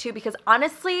would like to, because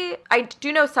honestly, I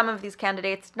do know some of these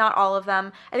candidates, not all of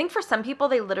them. I think for some people,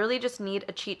 they literally just need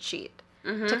a cheat sheet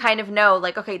to kind of know,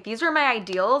 like, okay, these are my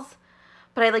ideals,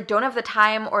 but I like don't have the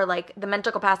time or like the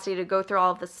mental capacity to go through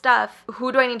all of this stuff.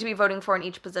 Who do I need to be voting for in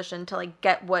each position to like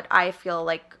get what I feel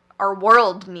like our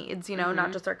world needs, you know,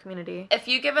 not just our community? If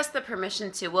you give us the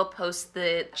permission to, we'll post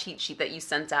the cheat sheet that you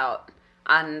sent out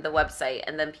on the website,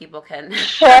 and then people can...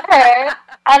 Sure.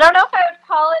 I don't know if I would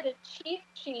call it a cheat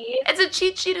sheet. It's a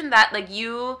cheat sheet in that, like,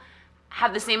 you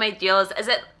have the same ideals as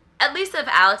it... At least of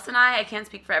Alex and I can't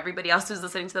speak for everybody else who's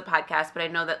listening to the podcast, but I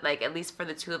know that, like, at least for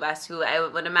the two of us, who I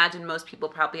would imagine most people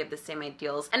probably have the same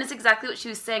ideals. And it's exactly what she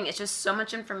was saying. It's just so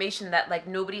much information that, like,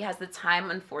 nobody has the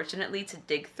time, unfortunately, to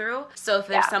dig through. So if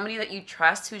there's somebody that you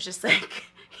trust who's just like,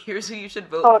 here's who you should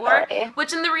vote for,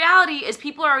 which in the reality is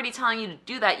people are already telling you to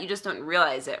do that. You just don't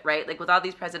realize it, right? Like, with all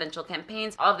these presidential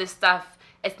campaigns, all this stuff,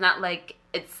 it's not like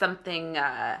it's something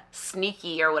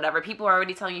sneaky or whatever. People are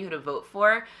already telling you who to vote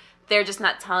for. They're just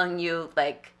not telling you,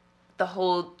 like, the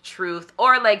whole truth.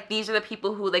 Or, like, these are the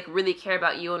people who, like, really care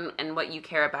about you and what you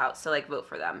care about. So, like, vote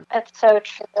for them. That's so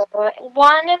true.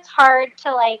 One, it's hard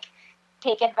to, like,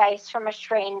 take advice from a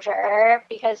stranger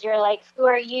because you're like, who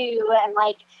are you? And,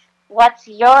 like, what's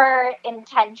your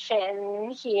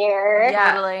intention here?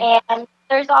 Yeah, totally. And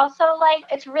there's also, like,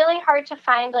 it's really hard to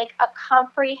find, like, a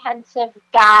comprehensive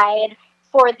guide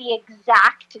for the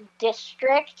exact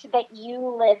district that you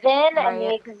live in and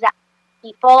the exact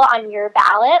people on your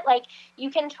ballot. Like, you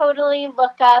can totally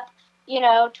look up, you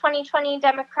know, 2020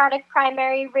 Democratic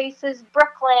primary races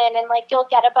Brooklyn, and, like, you'll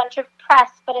get a bunch of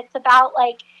press, but it's about,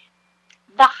 like,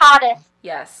 the hottest.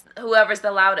 Yes, whoever's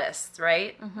the loudest,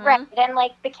 right? Right, and,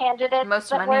 like, the candidates most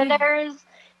that money. were there's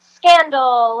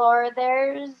scandal or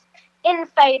there's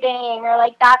infighting or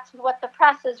like that's what the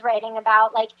press is writing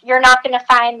about. Like you're not going to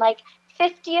find like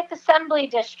 50th Assembly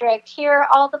District, here are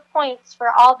all the points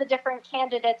for all the different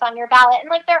candidates on your ballot. And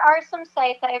like there are some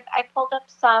sites, I pulled up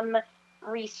some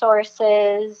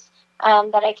resources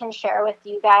that I can share with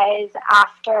you guys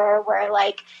after, where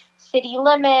like City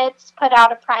Limits put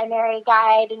out a primary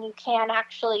guide, and you can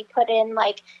actually put in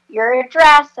like your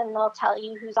address and they'll tell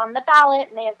you who's on the ballot,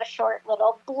 and they have a short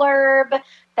little blurb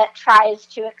that tries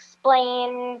to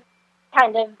explain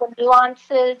kind of the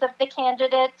nuances of the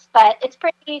candidates, but it's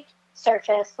pretty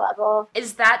surface level.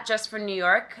 Is that just for New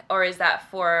York, or is that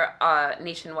for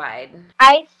nationwide?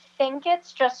 I think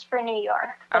it's just for New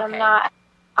York, but Okay. I'm not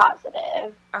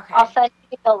positive. Okay. I'll send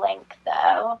you the link,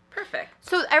 though. Perfect.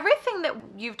 So everything that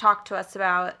you've talked to us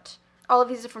about, all of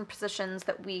these different positions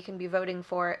that we can be voting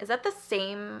for, is that the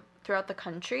same throughout the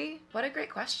country? What a great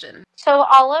question. So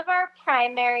all of our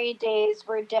primary days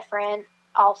were different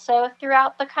also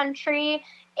throughout the country,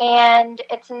 and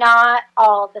it's not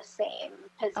all the same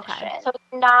position. Okay. So it's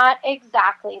not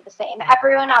exactly the same.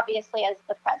 Everyone obviously has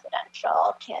the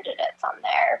presidential candidates on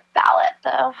their ballot,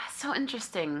 though. So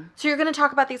interesting. So you're going to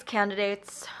talk about these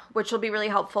candidates, which will be really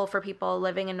helpful for people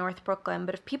living in North Brooklyn.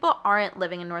 But if people aren't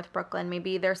living in North Brooklyn,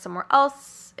 maybe they're somewhere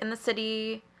else in the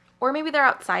city, or maybe they're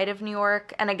outside of New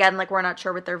York. And again, like we're not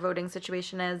sure what their voting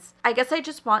situation is. I guess I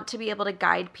just want to be able to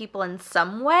guide people in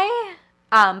some way.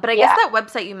 But I guess that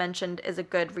website you mentioned is a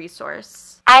good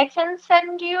resource. I can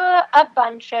send you a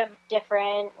bunch of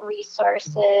different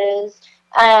resources.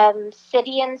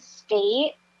 City and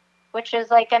State, which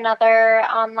is like another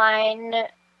online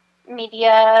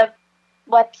media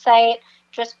website,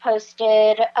 just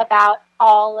posted about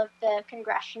all of the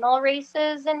congressional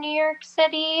races in New York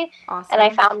City. Awesome. And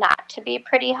I found that to be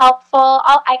pretty helpful.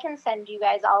 I can send you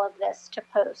guys all of this to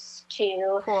post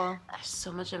too. Cool. There's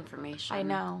so much information. I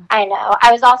know. I know.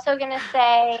 I was also going to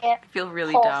say... I feel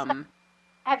really Pulse- dumb.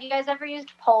 Have you guys ever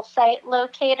used Poll Site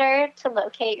Locator to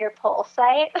locate your poll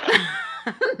site?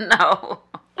 No.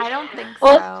 I don't think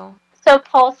Well, so. So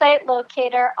Poll Site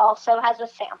Locator also has a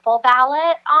sample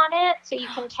ballot on it, so you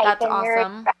can type That's in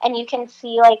awesome. and you can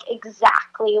see like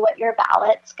exactly what your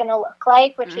ballot's going to look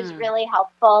like, which is really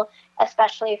helpful,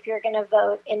 especially if you're going to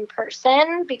vote in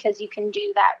person, because you can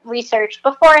do that research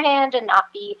beforehand and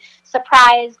not be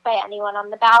surprised by anyone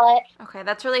on the ballot. Okay,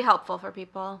 that's really helpful for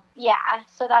people. Yeah,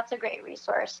 so that's a great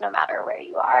resource no matter where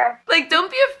you are. Like,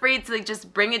 don't be afraid to like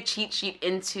just bring a cheat sheet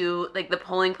into like the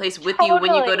polling place with you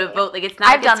when you go to Totally. vote. Like, it's not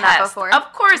I've like a done that test. before.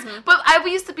 Of course, but I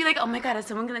used to be like, oh my god, is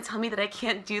someone gonna tell me that I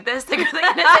can't do this? Like, are they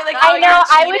gonna say like, oh, I know, you're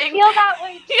I would cheating? feel that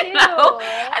way too. You know?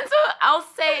 And so I'll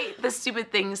say the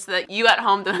stupid things so that you at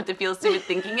home don't have to feel stupid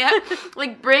thinking it.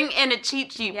 Like, bring in a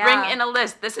cheat sheet, Yeah. bring in a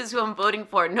list. This is who I'm voting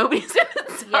for. Nobody's gonna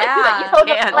tell you Yeah. that you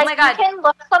Totally. can't. Like, Oh my God. you can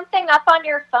look something up on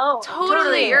your phone.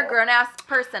 Totally. You're a grown-ass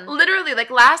person. Literally, like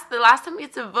the last time we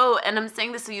had to vote, and I'm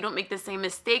saying this so you don't make the same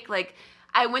mistake, like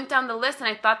I went down the list and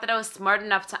I thought that I was smart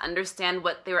enough to understand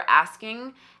what they were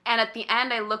asking, and at the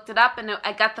end I looked it up and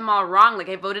I got them all wrong. Like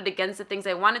I voted against the things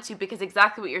I wanted to, because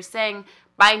exactly what you're saying,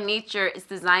 by nature, it's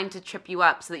designed to trip you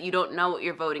up so that you don't know what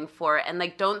you're voting for, and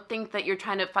like don't think that you're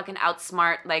trying to fucking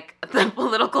outsmart like the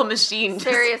political machine.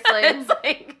 Seriously. It's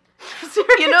like,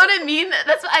 you know what I mean?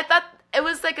 That's what I thought. It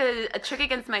was like a trick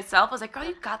against myself. I was like, girl,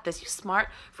 you got this. You smart.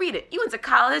 Read it. You went to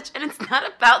college, and it's not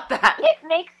about that. It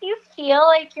makes you feel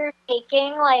like you're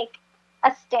taking like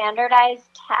a standardized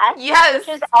test. Yes.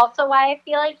 Which is also why I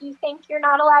feel like you think you're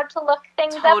not allowed to look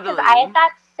things up. Because Totally. I had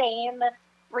that same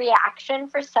reaction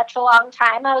for such a long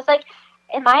time. I was like,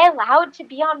 am I allowed to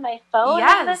be on my phone?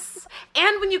 Yes.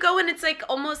 And when you go in, it's like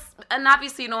almost, and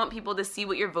obviously you don't want people to see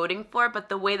what you're voting for, but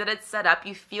the way that it's set up,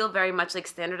 you feel very much like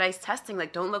standardized testing.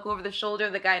 Like, don't look over the shoulder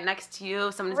of the guy next to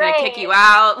you. Someone's going to kick you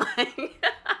out.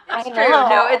 I True. know.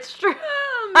 No, it's true.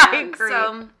 I agree.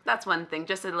 So that's one thing.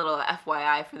 Just a little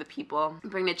FYI for the people.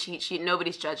 Bring a cheat sheet.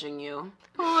 Nobody's judging you.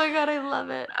 Oh my God, I love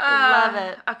it. I love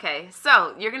it. Okay,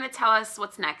 so you're going to tell us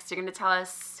what's next. You're going to tell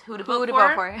us who to vote Who to for.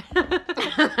 vote for?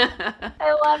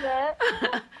 I love it.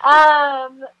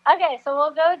 Okay, so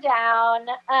we'll go down.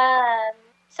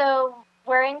 So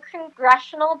we're in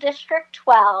Congressional District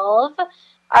 12.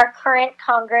 Our current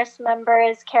Congress member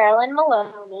is Carolyn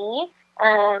Maloney.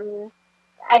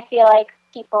 I feel like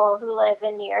people who live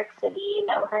in New York City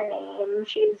know her name.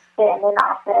 She's been in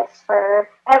office for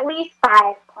at least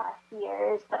 5+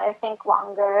 years, but I think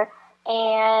longer.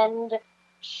 And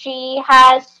she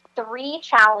has 3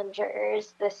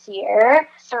 challengers this year.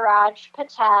 Suraj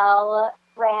Patel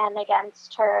ran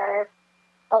against her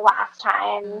the last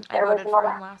time I there was voted an for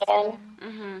him last election.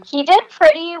 time. He did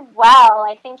pretty well.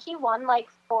 I think he won like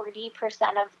 40%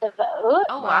 of the vote.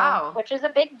 Oh, wow. Which is a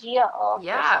big deal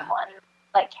Yeah. for someone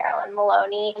like Carolyn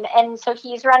Maloney. And so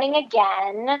he's running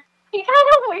again. He kind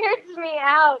of weirds me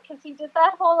out because he did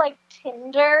that whole like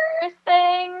Tinder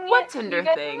thing. What Tinder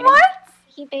thing? What?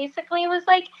 He basically was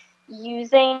like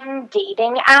using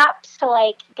dating apps to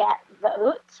like get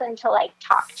votes and to like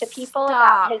talk to people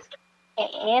about his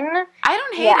campaign. I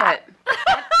don't hate it.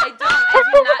 I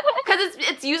do not, because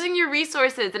it's using your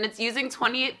resources and it's using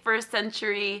 21st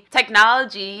century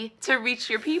technology to reach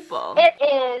your people. It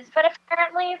is, but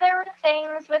apparently there were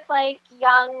things with like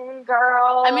young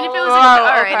girls. I mean, if it was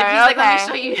all right, if he's like,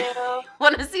 let me show you,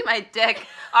 want to see my dick.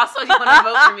 Also, you want to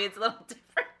vote for me? It's a little different.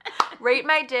 Rate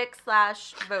my dick /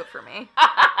 vote for me.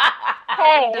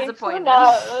 Hey, disappointed. who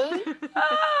knows?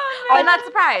 I'm not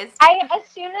surprised. As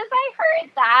soon as I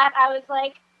heard that, I was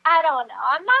like, I don't know.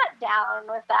 I'm not down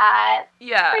with that.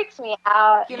 Yeah. It freaks me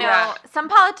out. You know, some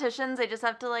politicians, they just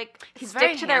have to like very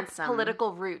stick to their handsome.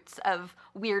 political roots of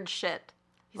weird shit.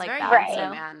 He's like very that. handsome, So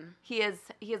man. He is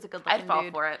a good looking I'd fall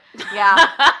dude. for it. Yeah.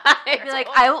 I'd be like,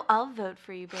 I'll vote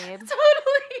for you, babe. Totally.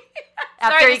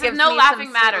 After Sorry, he this is gives no me laughing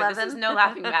some matter. sweet This is lovin'. no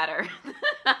laughing matter.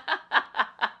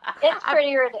 It's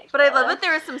pretty ridiculous. But I love that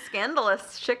there was some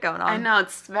scandalous shit going on. I know,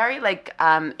 it's very like The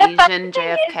funny Asian thing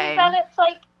JFK. is that it's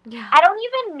like, I don't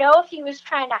even know if he was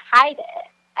trying to hide it.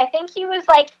 I think he was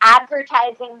like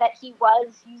advertising that he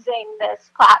was using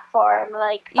this platform.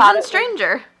 Like, thought Even it was-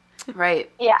 stranger.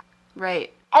 Right. Yeah.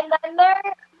 Right. And then there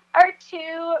are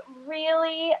two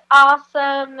really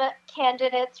awesome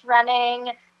candidates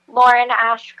running, Lauren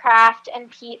Ashcraft and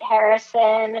Pete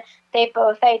Harrison. They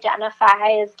both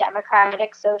identify as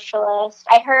Democratic Socialist.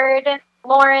 I heard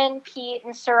Lauren, Pete,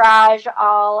 and Siraj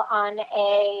all on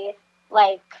a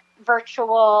like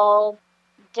virtual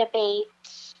debate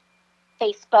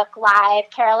Facebook Live.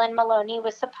 Carolyn Maloney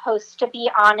was supposed to be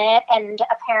on it and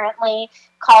apparently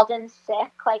called in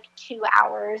sick like 2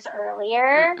 hours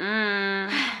earlier.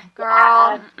 Girl,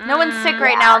 Yeah. no one's sick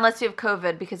right now unless you have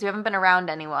COVID because you haven't been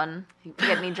around anyone to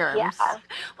get any germs. Yeah.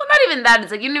 Well, not even that.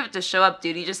 It's like you don't have to show up,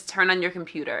 dude. You just turn on your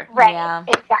computer. Right. Yeah.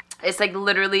 Exactly. It's like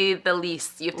literally the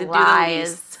least. You have to do the Lies.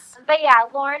 least. But yeah,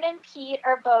 Lauren and Pete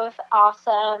are both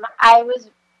awesome. I was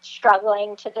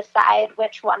struggling to decide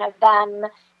which one of them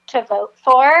to vote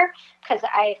for because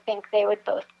I think they would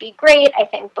both be great. I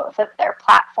think both of their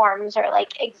platforms are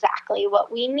like exactly what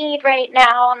we need right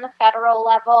now on the federal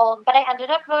level. But I ended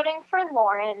up voting for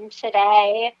Lauren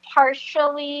today,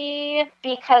 partially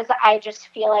because I just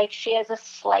feel like she has a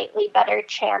slightly better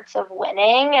chance of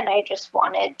winning, and I just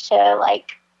wanted to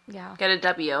like Get a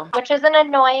W. which is an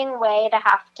annoying way to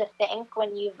have to think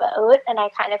when you vote, and I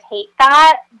kind of hate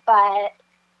that, but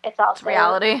it's also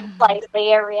reality.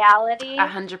 slightly a reality.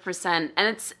 100%.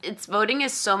 And it's voting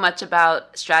is so much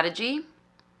about strategy.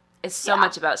 It's so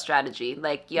much about strategy.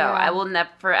 Like, I will never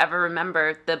forever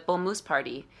remember the Bull Moose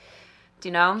party. Do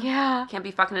you know? Yeah. Can't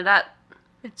be fucking it up.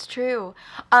 It's true.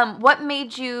 What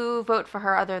made you vote for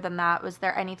her other than that? Was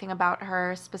there anything about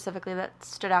her specifically that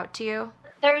stood out to you?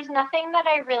 There's nothing that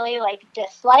I really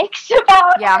disliked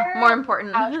about her. Yeah, more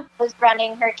important. How she was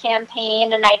running her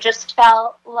campaign, and I just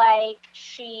felt like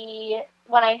she,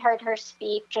 when I heard her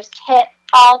speak, just hit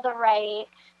all the right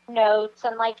notes,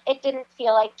 and it didn't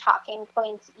feel like talking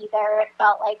points either. It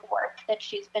felt like work that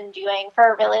she's been doing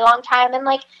for a really long time, and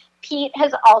Pete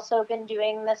has also been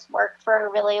doing this work for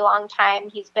a really long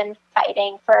time. He's been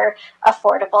fighting for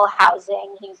affordable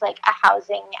housing. He's a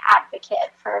housing advocate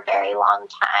for a very long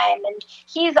time, and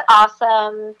he's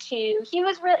awesome too.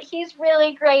 He's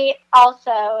really great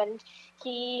also, and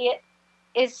he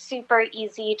is super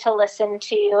easy to listen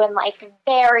to and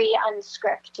very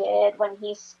unscripted when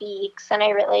he speaks, and I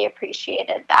really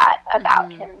appreciated that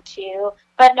about him too.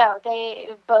 But no, they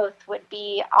both would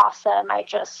be awesome. I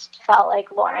just felt like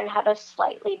Lauren had a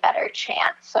slightly better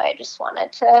chance, so I just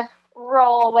wanted to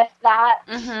roll with that.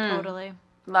 Totally.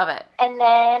 Love it. And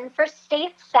then for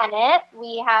state senate,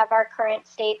 we have our current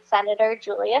state senator,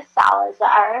 Julia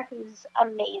Salazar, who's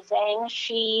amazing.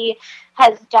 She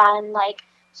has done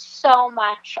so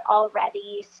much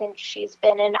already since she's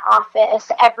been in office.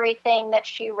 Everything that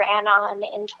she ran on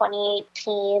in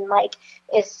 2018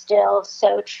 is still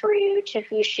so true to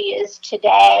who she is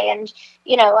today. And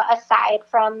aside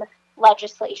from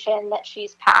legislation that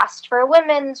she's passed for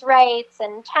women's rights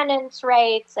and tenants'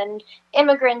 rights and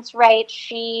immigrants' rights,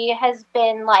 she has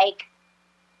been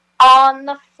on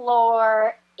the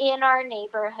floor in our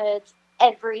neighborhoods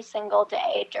every single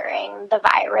day during the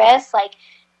virus,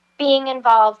 being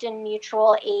involved in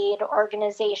mutual aid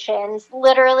organizations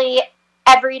literally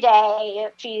every day.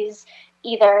 She's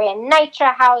either in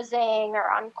NYCHA housing or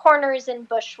on corners in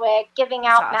Bushwick, giving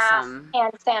out masks,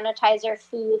 hand sanitizer,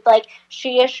 food. Like,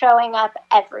 she is showing up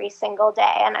every single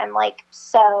day, and I'm, like,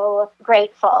 so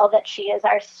grateful that she is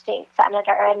our state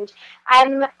senator, and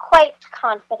I'm quite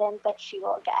confident that she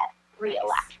will get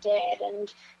reelected,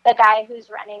 and the guy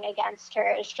who's running against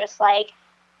her is just, like,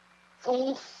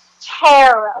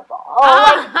 terrible.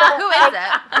 Who is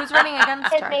it? Who's running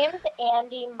against her? His name's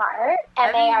Andy Mart,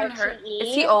 M-A-R-T-E.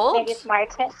 Is he old? Maybe it's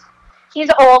Martin. He's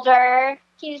older.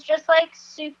 He's just, like,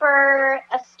 super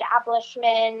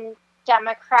establishment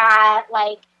Democrat,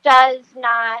 like, does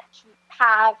not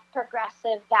have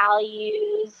progressive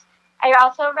values. I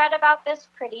also read about this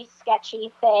pretty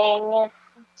sketchy thing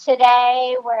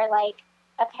today where, like,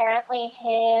 apparently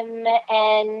him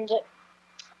and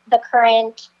the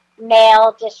current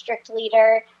male district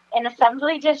leader in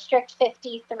Assembly District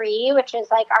 53, which is,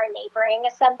 like, our neighboring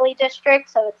Assembly District,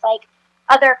 so it's, like,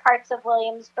 other parts of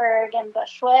Williamsburg and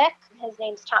Bushwick. His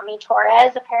name's Tommy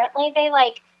Torres. Apparently they,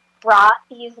 like, brought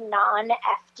these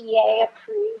non-FDA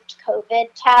approved COVID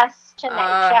tests to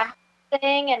NYCHA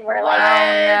thing, and we're like,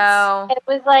 no. It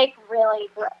was, like, really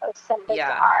gross and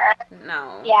bizarre.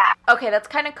 No. Yeah. Okay, that's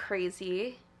kind of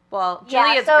crazy. Well, Yeah,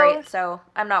 Julia's so- great, so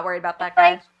I'm not worried about that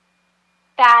guy. Like,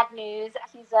 bad news.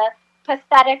 He's a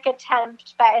pathetic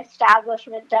attempt by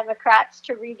establishment Democrats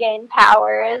to regain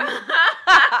powers.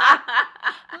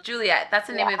 Julia, that's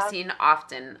a name I've seen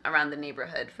often around the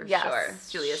neighborhood for sure.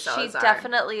 Julia Salazar. She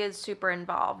definitely is super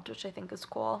involved, which I think is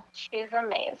cool. She's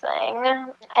amazing.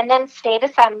 And then state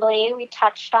assembly, we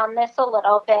touched on this a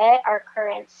little bit. Our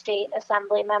current state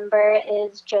assembly member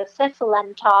is Joseph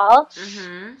Lenthal.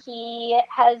 Mm-hmm. He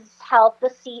has held the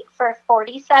seat for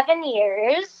 47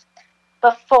 years.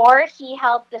 Before he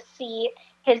held the seat,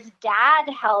 his dad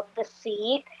held the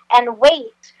seat. And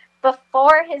wait,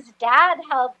 before his dad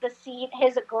held the seat,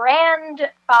 his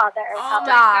grandfather held my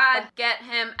God, get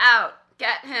him out.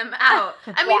 Get him out.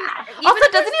 I mean,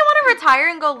 Also, doesn't he want to retire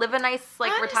and go live a nice,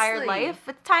 like, retired life?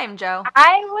 It's time, Joe.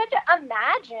 I would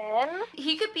imagine.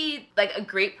 He could be, like, a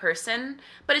great person,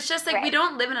 but it's just, like, we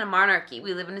don't live in a monarchy.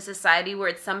 We live in a society where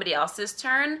it's somebody else's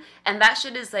turn, and that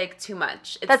shit is, like, too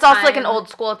much. It's That's also, like, an old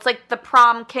school. It's like the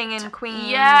prom king and queen.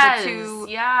 Yes, the two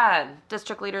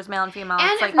district leaders, male and female. And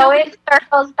it's like, always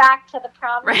circles back to the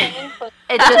prom king and queen.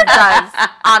 It just does,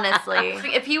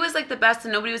 honestly. If he was, like, the best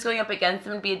and nobody was going up against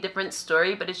him, it'd be a different story,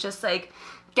 but it's just like,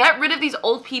 get rid of these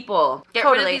old people. Get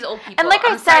rid of these old people. And like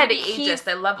I'm I sorry said, to be ageist.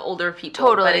 I love older people,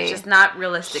 totally. but it's just not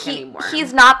realistic anymore.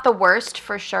 He's not the worst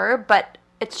for sure, but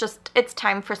it's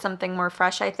time for something more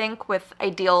fresh, I think, with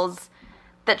ideals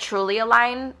that truly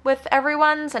align with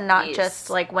everyone's and not just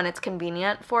like when it's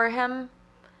convenient for him.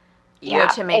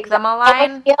 To make them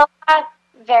align. I feel that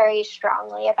very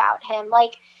strongly about him.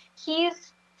 Like,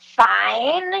 he's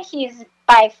fine. He's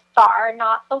by far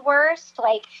not the worst.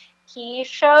 Like, he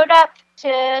showed up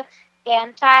to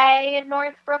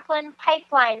anti-North Brooklyn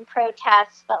pipeline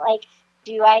protests, but, like,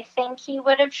 do I think he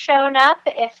would have shown up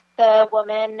if the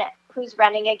woman who's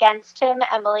running against him,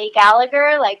 Emily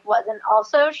Gallagher, like, wasn't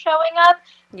also showing up?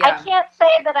 Yeah. I can't say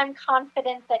that I'm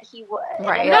confident that he would.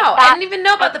 Right. And No, like, I didn't even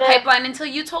know about the pipeline until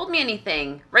you told me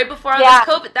anything. Right before all this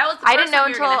COVID. That was the I first didn't know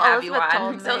time we were until going to have you Elizabeth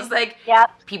on. told So I me. was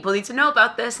like, people need to know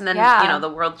about this, and then, Yeah. you know, the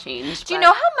world changed. Do you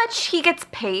know how much he gets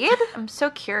paid? I'm so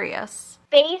curious.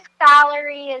 Base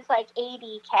salary is like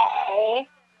 $80K.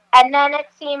 And then it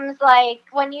seems like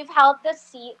when you've held the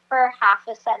seat for half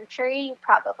a century, you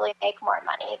probably make more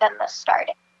money than the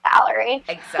starting salary.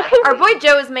 Exactly. Our boy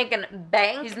Joe is making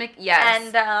bank. He's making,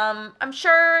 yes. And I'm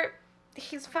sure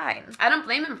he's fine. I don't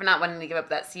blame him for not wanting to give up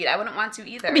that seat. I wouldn't want to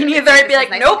either. Me neither. I'd be like,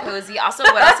 nice nope. and cozy. Also,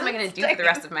 what else am I going to do for the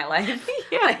rest of my life?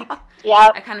 Yeah.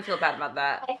 I kind of feel bad about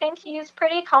that. I think he's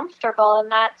pretty comfortable in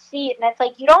that seat. And it's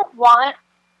like, you don't want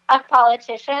a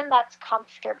politician that's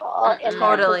comfortable in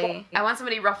their position. I want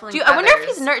somebody ruffling I wonder if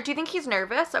feathers. he's do you think he's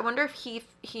nervous? I wonder if he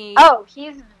Oh,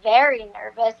 he's very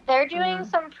nervous. They're doing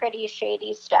some pretty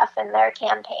shady stuff in their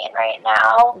campaign right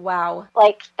now. Wow.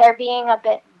 Like, they're being a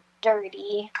bit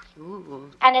dirty.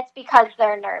 Ooh. And it's because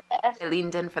they're nervous. I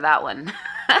leaned in for that one.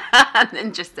 I'm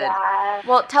interested. Yeah.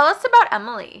 Well, tell us about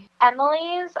Emily.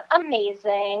 Emily's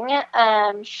amazing.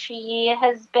 She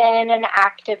has been an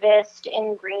activist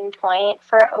in Greenpoint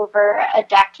for over a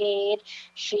decade.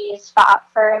 She's fought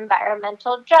for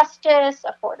environmental justice,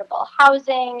 affordable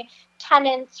housing,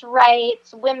 tenants'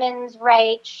 rights, women's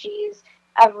rights. She's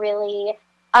a really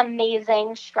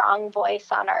amazing, strong voice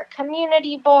on our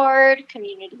community board,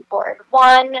 Community Board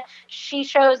 1. She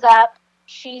shows up.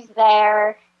 She's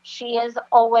there. She is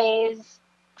always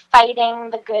fighting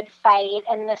the good fight,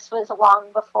 and this was long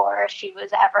before she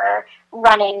was ever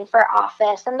running for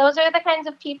office. And those are the kinds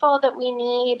of people that we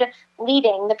need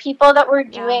leading, the people that were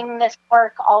doing this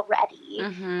work already.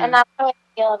 And that's how I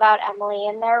feel about Emily.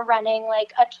 And they're running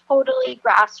like a totally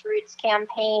grassroots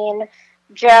campaign.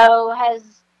 Joe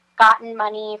has gotten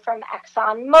money from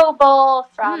ExxonMobil,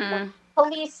 from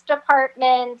police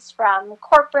departments, from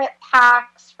corporate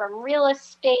PACs, from real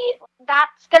estate.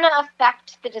 That's going to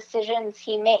affect the decisions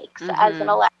he makes as an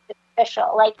elected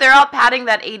official. Like, they're all padding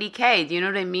that $80K. Do you know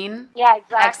what I mean? Yeah,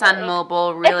 exactly.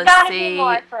 ExxonMobil, real it's gotta estate. Be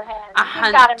more for him.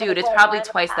 Dude, it's probably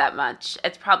twice that much.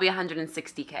 It's probably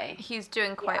 $160K. He's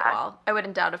doing quite well. I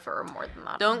wouldn't doubt if it were more than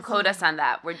that. Don't quote us on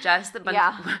that. We're just a bunch.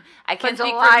 I can't Bunch of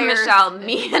speak for liars. Michelle.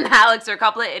 Me and Alex are a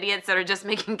couple of idiots that are just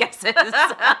making guesses.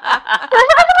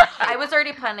 I was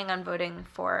already planning on voting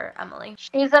for Emily.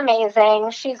 She's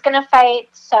amazing. She's going to fight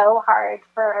so hard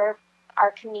for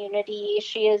our community.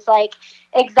 She is like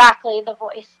exactly the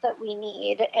voice that we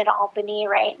need in Albany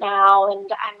right now. And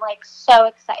I'm like so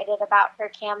excited about her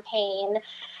campaign.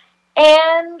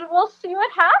 And we'll see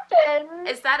what happens.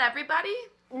 Is that everybody?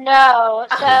 No.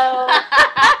 So,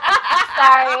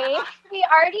 sorry. We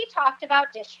already talked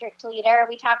about district leader.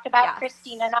 We talked about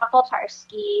Christina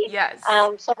Napoltarski. Yes.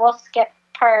 So we'll skip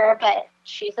her, but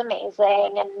she's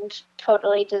amazing and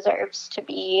totally deserves to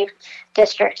be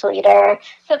district leader.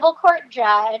 Civil court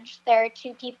judge, there are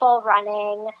two people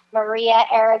running, Maria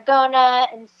Aragona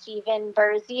and Stephen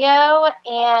Berzio,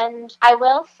 and I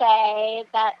will say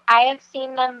that I have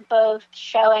seen them both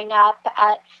showing up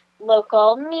at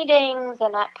local meetings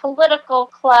and at political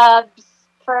clubs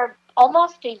for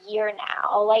almost a year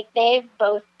now. Like, they've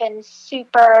both been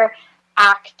super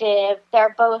active.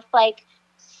 They're both like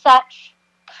such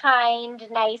kind,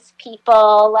 nice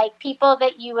people, like people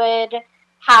that you would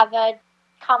have a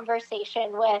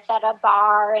conversation with at a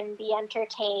bar and be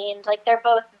entertained. Like, they're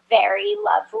both very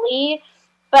lovely.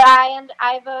 But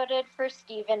I voted for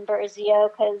Stephen Berzio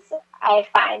because I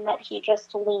find that he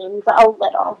just leans a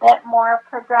little bit more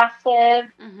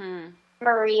progressive.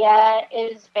 Maria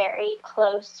is very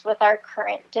close with our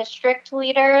current district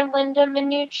leader, Linda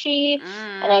Minucci,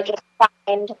 and I just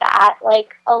find that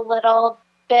like a little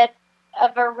bit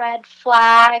of a red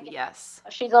flag. Yes.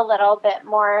 She's a little bit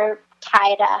more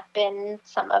tied up in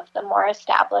some of the more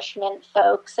establishment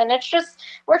folks, and it's just,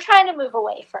 we're trying to move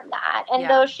away from that. And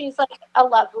though she's like a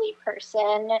lovely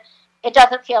person, it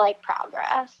doesn't feel like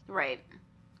progress. Right.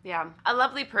 Yeah. A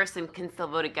lovely person can still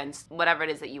vote against whatever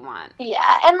it is that you want.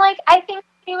 Yeah. And like, I think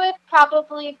she would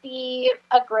probably be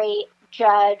a great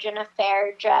judge and a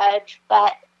fair judge,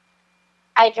 but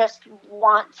I just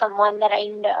want someone that I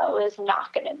know is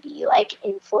not going to be like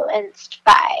influenced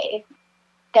by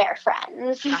their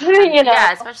friends. You know?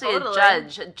 Yeah, especially a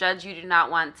judge. A judge you do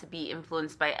not want to be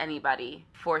influenced by anybody,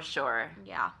 for sure.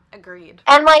 Yeah, agreed.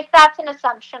 And like, that's an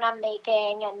assumption I'm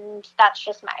making, and that's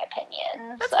just my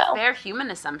opinion. That's a fair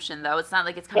human assumption, though. It's not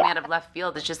like it's coming out of left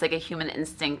field. It's just like a human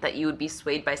instinct that you would be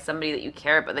swayed by somebody that you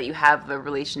care about, that you have a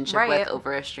relationship with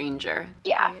over a stranger.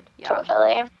 Yeah,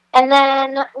 totally. And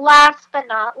then last but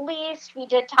not least, we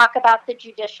did talk about the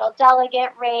judicial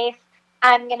delegate race.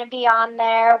 I'm going to be on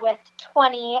there with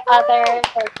 20 other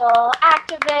local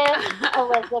activists,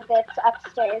 Elizabeth's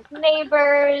upstairs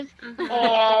neighbors,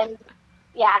 and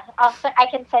yeah, I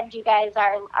can send you guys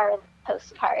our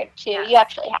postcard too. You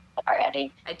actually have it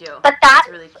already. I do. But that's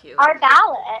really cute. Our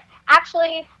ballot.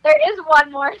 Actually, there is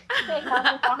one more thing on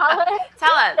the ballot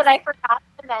Tell us. that I forgot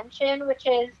to mention, which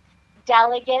is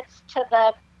delegates to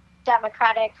the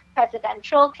Democratic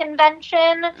Presidential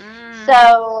Convention.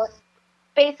 So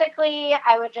basically,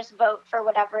 I would just vote for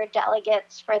whatever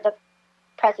delegates for the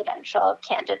presidential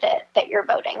candidate that you're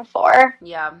voting for.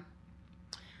 Yeah.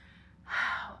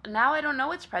 Now I don't know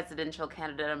which presidential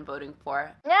candidate I'm voting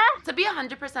for. Yeah. To be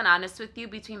 100% honest with you,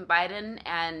 between Biden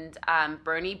and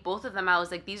Bernie, both of them, I was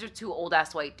like, these are two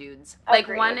old-ass white dudes. Like,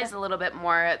 one is a little bit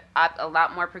more, a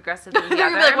lot more progressive than the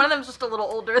other. Like, one of them's just a little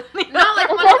older than the other. No, like,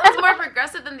 one of them's more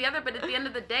progressive than the other, but at the end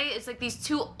of the day, it's like these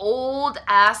two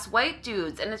old-ass white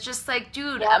dudes. And it's just like,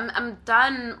 dude, I'm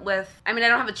done with, I mean, I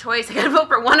don't have a choice. I gotta vote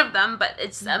for one of them, but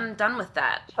I'm done with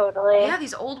that. Totally. Yeah,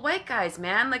 these old white guys,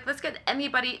 man. Like, let's get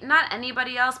anybody, not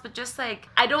anybody else, but just like,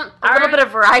 a little bit of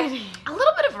variety. A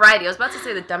little bit of variety. I was about to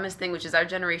say the dumbest thing, which is our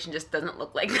generation just doesn't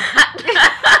look like that.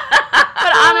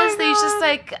 But honestly, it's just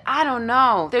like, I don't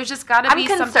know. There's just got to be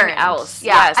something else.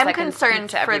 Yeah, yes, I'm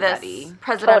concerned for everybody. this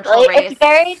presidential race. It's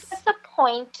very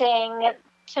disappointing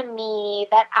to me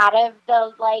that out of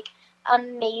the like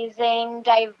amazing,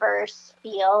 diverse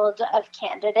field of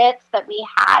candidates that we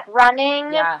had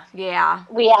running. Yeah.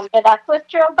 We ended up with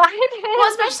Joe Biden.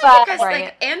 Well, especially because,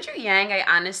 like, Andrew Yang, I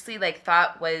honestly, like,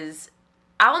 thought was...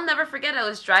 I will never forget, I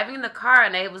was driving in the car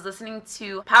and I was listening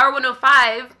to Power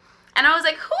 105, and I was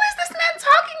like, who is this man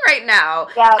talking right now?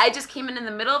 Yeah. I just came in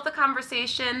the middle of the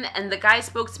conversation, and the guy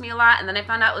spoke to me a lot, and then I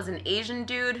found out it was an Asian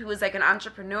dude who was, like, an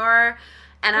entrepreneur,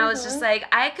 and I was just like,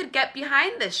 I could get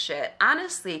behind this shit,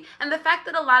 honestly. And the fact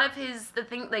that a lot of the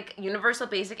thing, like, universal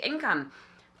basic income,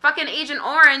 fucking Agent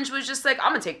Orange was just like,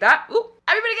 I'm gonna take that. Ooh,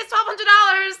 everybody gets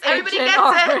 $1,200. Everybody gets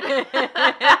it.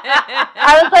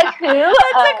 I was like, who?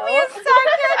 It took me a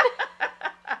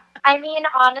second. I mean,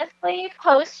 honestly,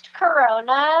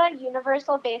 post-corona,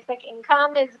 universal basic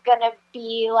income is gonna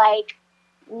be, like,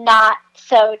 not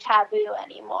so taboo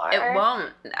anymore. It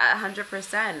won't,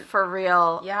 100%. For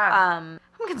real. Yeah.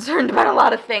 I'm concerned about a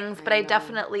lot of things, but I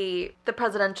definitely, the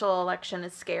presidential election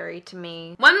is scary to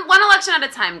me. One election at a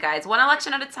time, guys. One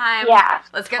election at a time. Yeah.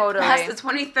 Let's get past the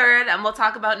 23rd, and we'll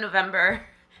talk about November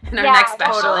in our next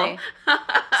special. Totally.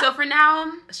 So for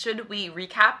now, should we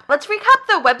recap? Let's recap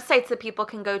the websites that people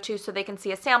can go to so they can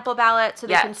see a sample ballot, so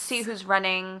they can Yes. see who's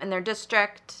running in their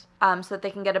district, so that they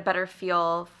can get a better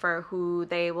feel for who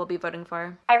they will be voting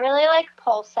for. I really like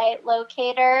Poll Site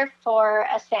Locator for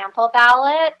a sample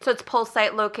ballot. So it's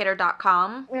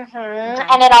pollsitelocator.com. Mm-hmm. Okay.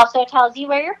 And it also tells you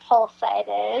where your poll site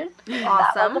is.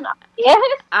 Awesome.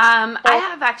 I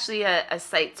have actually a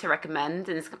site to recommend,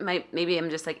 and maybe I'm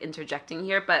just like interjecting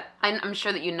here, but I'm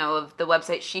sure that you know of the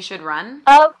website She Should Run.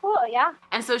 Oh, cool, yeah.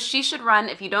 And so She Should Run,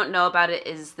 if you don't know about it,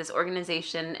 is this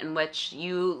organization in which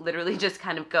you literally just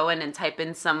kind of go in and type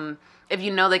in if you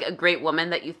know, like, a great woman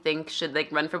that you think should, like,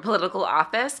 run for political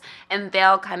office, and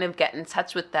they'll kind of get in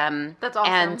touch with them. That's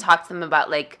awesome. And talk to them about,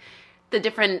 like, the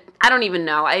different, I don't even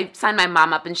know. I signed my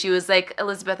mom up, and she was like,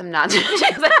 Elizabeth, I'm not doing this.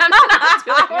 She was like, I'm not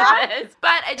doing this.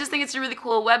 But I just think it's a really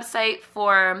cool website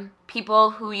for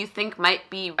people who you think might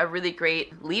be a really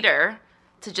great leader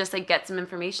to just, like, get some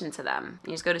information to them.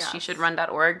 You just go to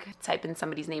sheshouldrun.org, type in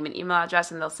somebody's name and email address,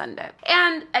 and they'll send it.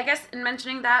 And I guess in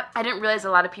mentioning that, I didn't realize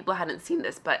a lot of people hadn't seen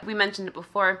this, but we mentioned it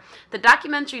before. The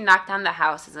documentary Knock Down the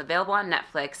House is available on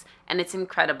Netflix, and it's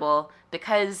incredible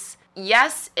because,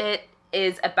 yes, it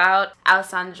is about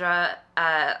Alessandra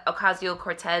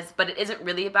Ocasio-Cortez, but it isn't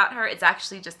really about her. It's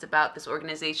actually just about this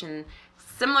organization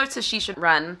similar to She Should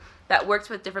Run that works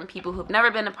with different people who've never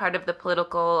been a part of the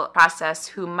political process,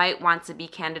 who might want to be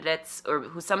candidates, or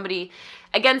who somebody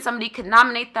could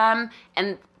nominate them,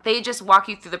 and they just walk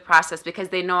you through the process because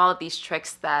they know all of these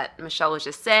tricks that Michelle was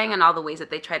just saying and all the ways that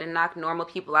they try to knock normal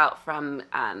people out from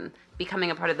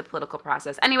becoming a part of the political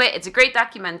process. Anyway, it's a great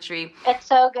documentary. It's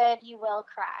so good, you will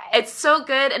cry. It's so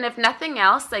good, and if nothing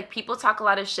else, like, people talk a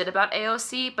lot of shit about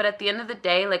AOC, but at the end of the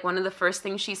day, like, one of the first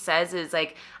things she says is,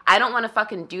 like, I don't want to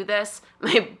fucking do this.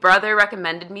 My brother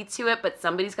recommended me to it, but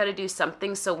somebody's got to do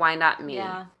something, so why not me?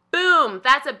 Yeah. Boom!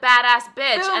 That's a badass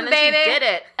bitch. Boom, and then baby. she did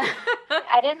it.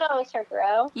 I didn't know it was her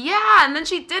bro. Yeah, and then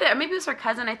she did it. Or maybe it was her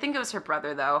cousin. I think it was her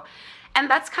brother, though. And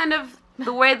that's kind of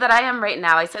the way that I am right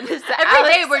now. I said this to Every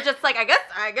Alex. day we're just like, I guess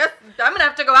I'm going to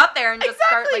have to go out there and just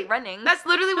start, like, running. That's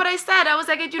literally what I said. I was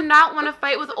like, I do not want to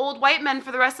fight with old white men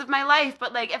for the rest of my life.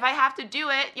 But, like, if I have to do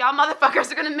it, y'all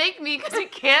motherfuckers are going to make me, because we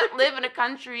can't live in a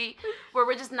country where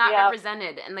we're just not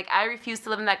represented. And, like, I refuse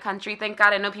to live in that country. Thank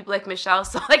God I know people like Michelle,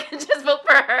 so I can just vote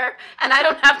for her, and I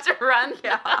don't have to run.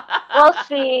 Yeah. We'll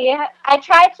see. I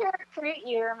tried to recruit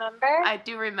you, remember? I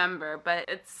do remember, but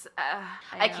it's,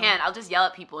 I can't. I'll just yell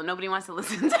at people, and nobody wants to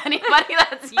listen to anybody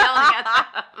that's yelling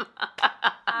at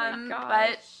them.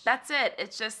 But that's it.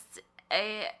 It's just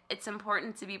it's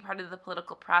important to be part of the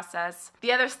political process.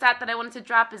 The other stat that I wanted to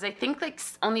drop is I think, like,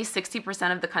 only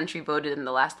 60% of the country voted in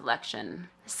the last election.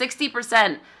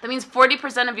 60%. That means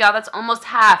 40% of y'all, that's almost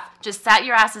half, just sat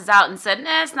your asses out and said,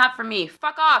 nah, it's not for me.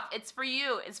 Fuck off. It's for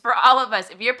you. It's for all of us.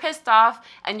 If you're pissed off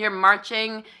and you're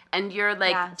marching and you're,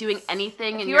 like, doing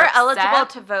anything, if and you are eligible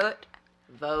to vote.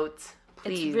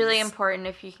 Please. It's really important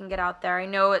if you can get out there. I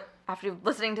know after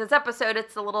listening to this episode,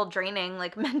 it's a little draining,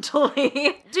 like,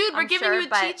 mentally. Dude, we're giving you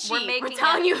a cheat sheet. We're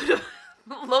telling you to,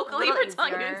 locally, we're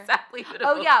telling you exactly who to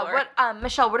vote for. What,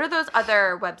 Michelle, what are those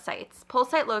other websites?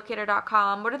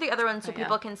 Pollsitelocator.com. What are the other ones so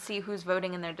people can see who's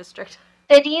voting in their district?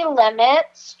 City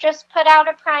Limits just put out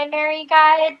a primary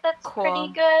guide that's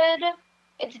pretty good.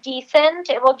 It's decent.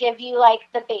 It will give you, like,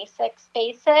 the basics.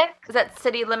 Is that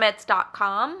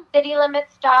citylimits.com?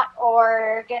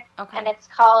 Citylimits.org. Okay. And it's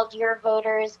called Your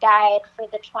Voter's Guide for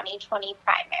the 2020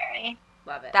 primary.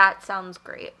 Love it. That sounds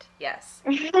great. Yes.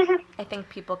 I think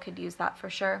people could use that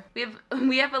for sure.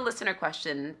 We have a listener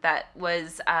question that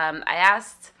was, I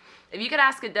asked If you could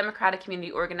ask a Democratic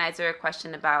community organizer a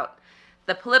question about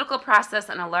the political process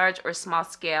on a large or small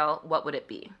scale, what would it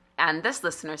be? And this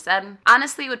listener said,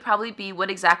 honestly, it would probably be what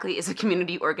exactly is a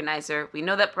community organizer. We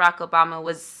know that Barack Obama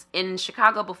was in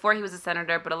Chicago before he was a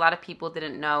senator, but a lot of people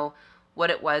didn't know what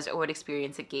it was or what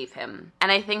experience it gave him.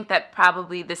 And I think that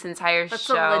probably this entire That's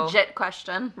show... a legit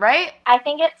question. Right? I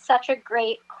think it's such a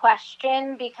great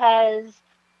question because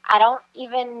I don't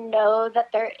even know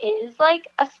that there is like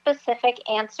a specific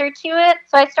answer to it.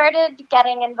 So I started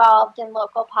getting involved in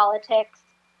local politics,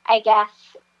 I guess,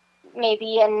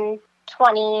 maybe in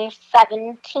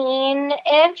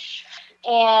 2017-ish.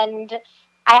 And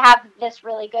I have this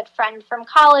really good friend from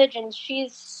college, and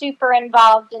she's super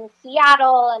involved in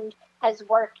Seattle and has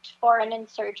worked for an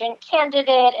insurgent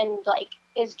candidate and like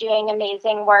is doing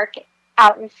amazing work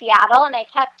out in Seattle. And I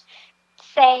kept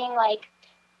saying like,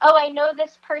 oh, I know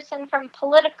this person from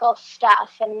political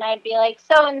stuff. And I'd be like,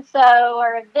 so-and-so,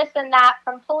 or this and that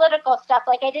from political stuff.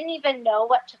 Like, I didn't even know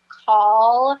what to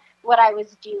call what I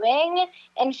was doing.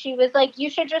 And she was like, you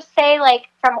should just say, like,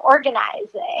 from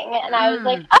organizing. And I was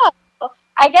like, oh,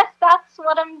 I guess that's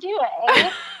what I'm doing.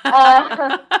 So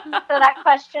that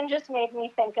question just made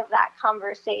me think of that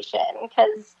conversation,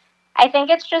 because I think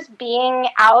it's just being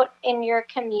out in your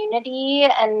community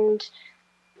and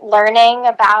learning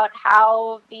about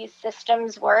how these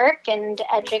systems work and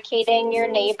educating your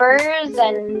neighbors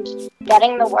and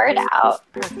getting the word out.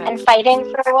 Perfect. And fighting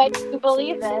for what you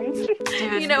believe in.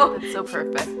 Dude, that's so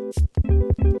perfect.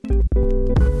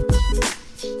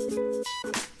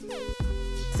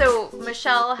 So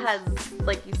Michelle has,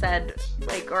 like you said,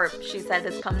 or she said,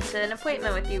 has come to an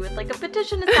appointment with you with like a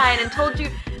petition to sign and told you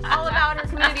all about her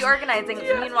community organizing.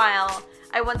 Yeah. Meanwhile,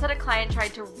 I once had a client try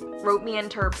to rope me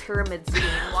into her pyramid scheme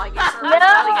while I gave her a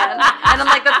million. And I'm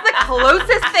like, that's the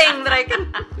closest thing that I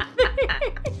can.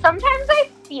 Sometimes I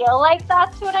feel like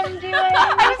that's what I'm doing.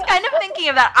 I was kind of thinking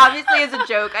of that, obviously as a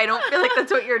joke. I don't feel like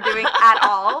that's what you're doing at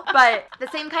all. But the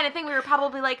same kind of thing, we were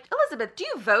probably like, Elizabeth, do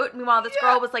you vote? Meanwhile, this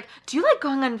girl was like, do you like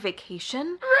going on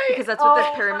vacation? Right. Because that's what this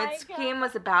pyramid scheme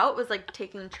was about, was like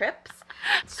taking trips.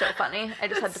 So funny. I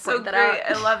just had to point that out.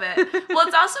 I love it. Well,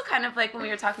 it's also kind of like when we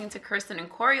were talking to Kirsten and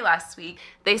Corey last week,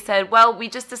 they said, well, we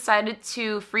just decided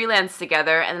to freelance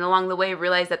together, and then along the way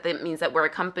realized that means that we're a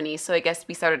company, so I guess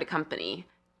we started a company.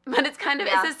 But it's kind of,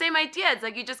 it's the same idea. It's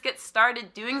like you just get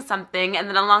started doing something, and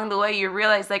then along the way you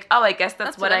realize, like, oh, I guess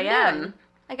that's what I am. Doing.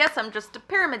 I guess I'm just a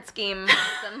pyramid scheme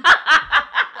person. Is that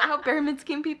how pyramid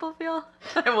scheme people feel?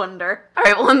 I wonder. All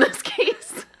right, well, in this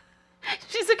case,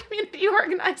 she's a community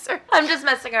organizer. I'm just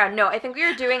messing around. No, I think what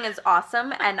you're doing is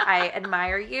awesome, and I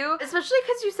admire you. Especially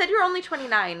because you said you're only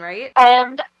 29, right?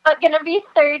 And I'm going to be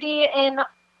 30 in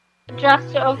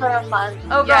just over a month.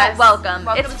 Oh, girl, welcome.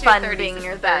 It's fun being in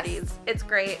your 30s. It's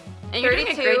great. And you're doing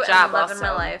a great job, and loving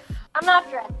my life. I'm not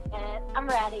dreading it. I'm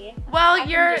ready. Well,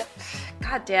 you're...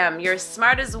 Goddamn, you're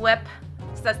smart as a whip.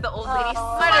 So that's the old lady.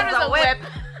 Smart as a whip.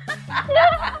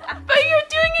 But you're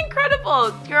doing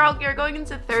incredible. You're going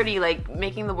into 30, like,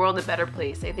 making the world a better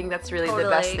place. I think that's really the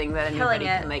best thing that anybody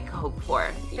can, like, hope for.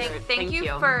 Thank you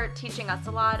for teaching us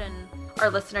a lot, and our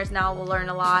listeners now will learn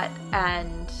a lot,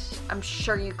 and I'm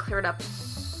sure you cleared up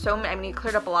you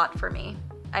cleared up a lot for me.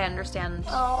 I understand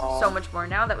so much more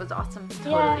now. That was awesome.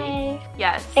 Totally. Yay.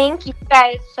 Yes. Thank you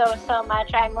guys so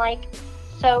much. I'm, like,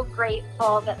 so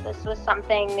grateful that this was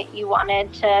something that you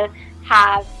wanted to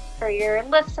have for your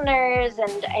listeners,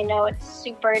 and I know it's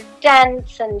super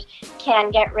dense and can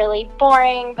get really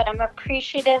boring, but I'm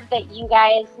appreciative that you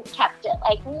guys kept it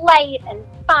like light and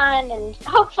fun and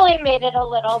hopefully made it a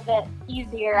little bit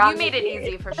easier. You made it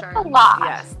easy for sure. It's a lot.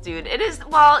 Yes, dude. It is,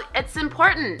 well, it's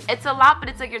important. It's a lot, but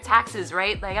it's like your taxes,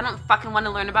 right? Like, I don't fucking want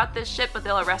to learn about this shit, but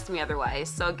they'll arrest me otherwise,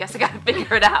 so I guess I gotta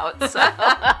figure it out. So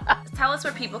tell us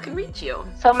where people can reach you.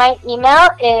 So my email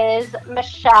is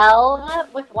Michelle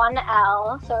with one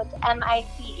L, so it's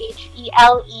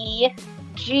MICHELE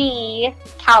G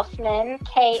Kaufman,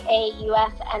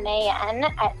 KAUFMAN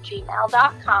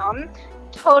 @gmail.com.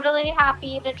 Totally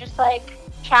happy to just like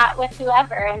chat with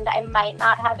whoever, and I might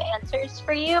not have answers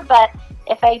for you, but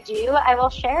if I do, I will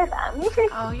share them.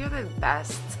 Oh, you're the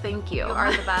best. Thank you. You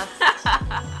are the best.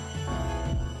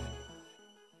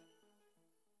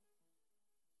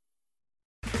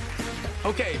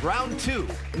 Okay, round two.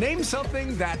 Name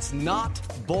something that's not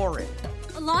boring.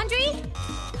 A laundry?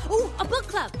 Ooh, a book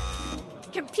club.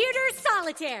 Computer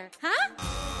solitaire, huh?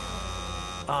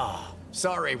 Ah,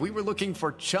 sorry, we were looking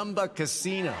for Chumba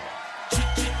Casino.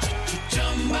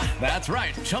 That's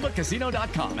right,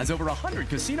 ChumbaCasino.com has over 100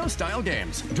 casino-style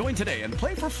games. Join today and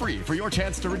play for free for your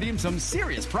chance to redeem some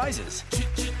serious prizes.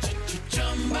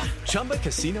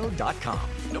 ChumbaCasino.com.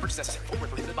 No purchase necessary. Void where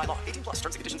prohibited by law. 18+.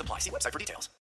 Terms and conditions apply. See website for details.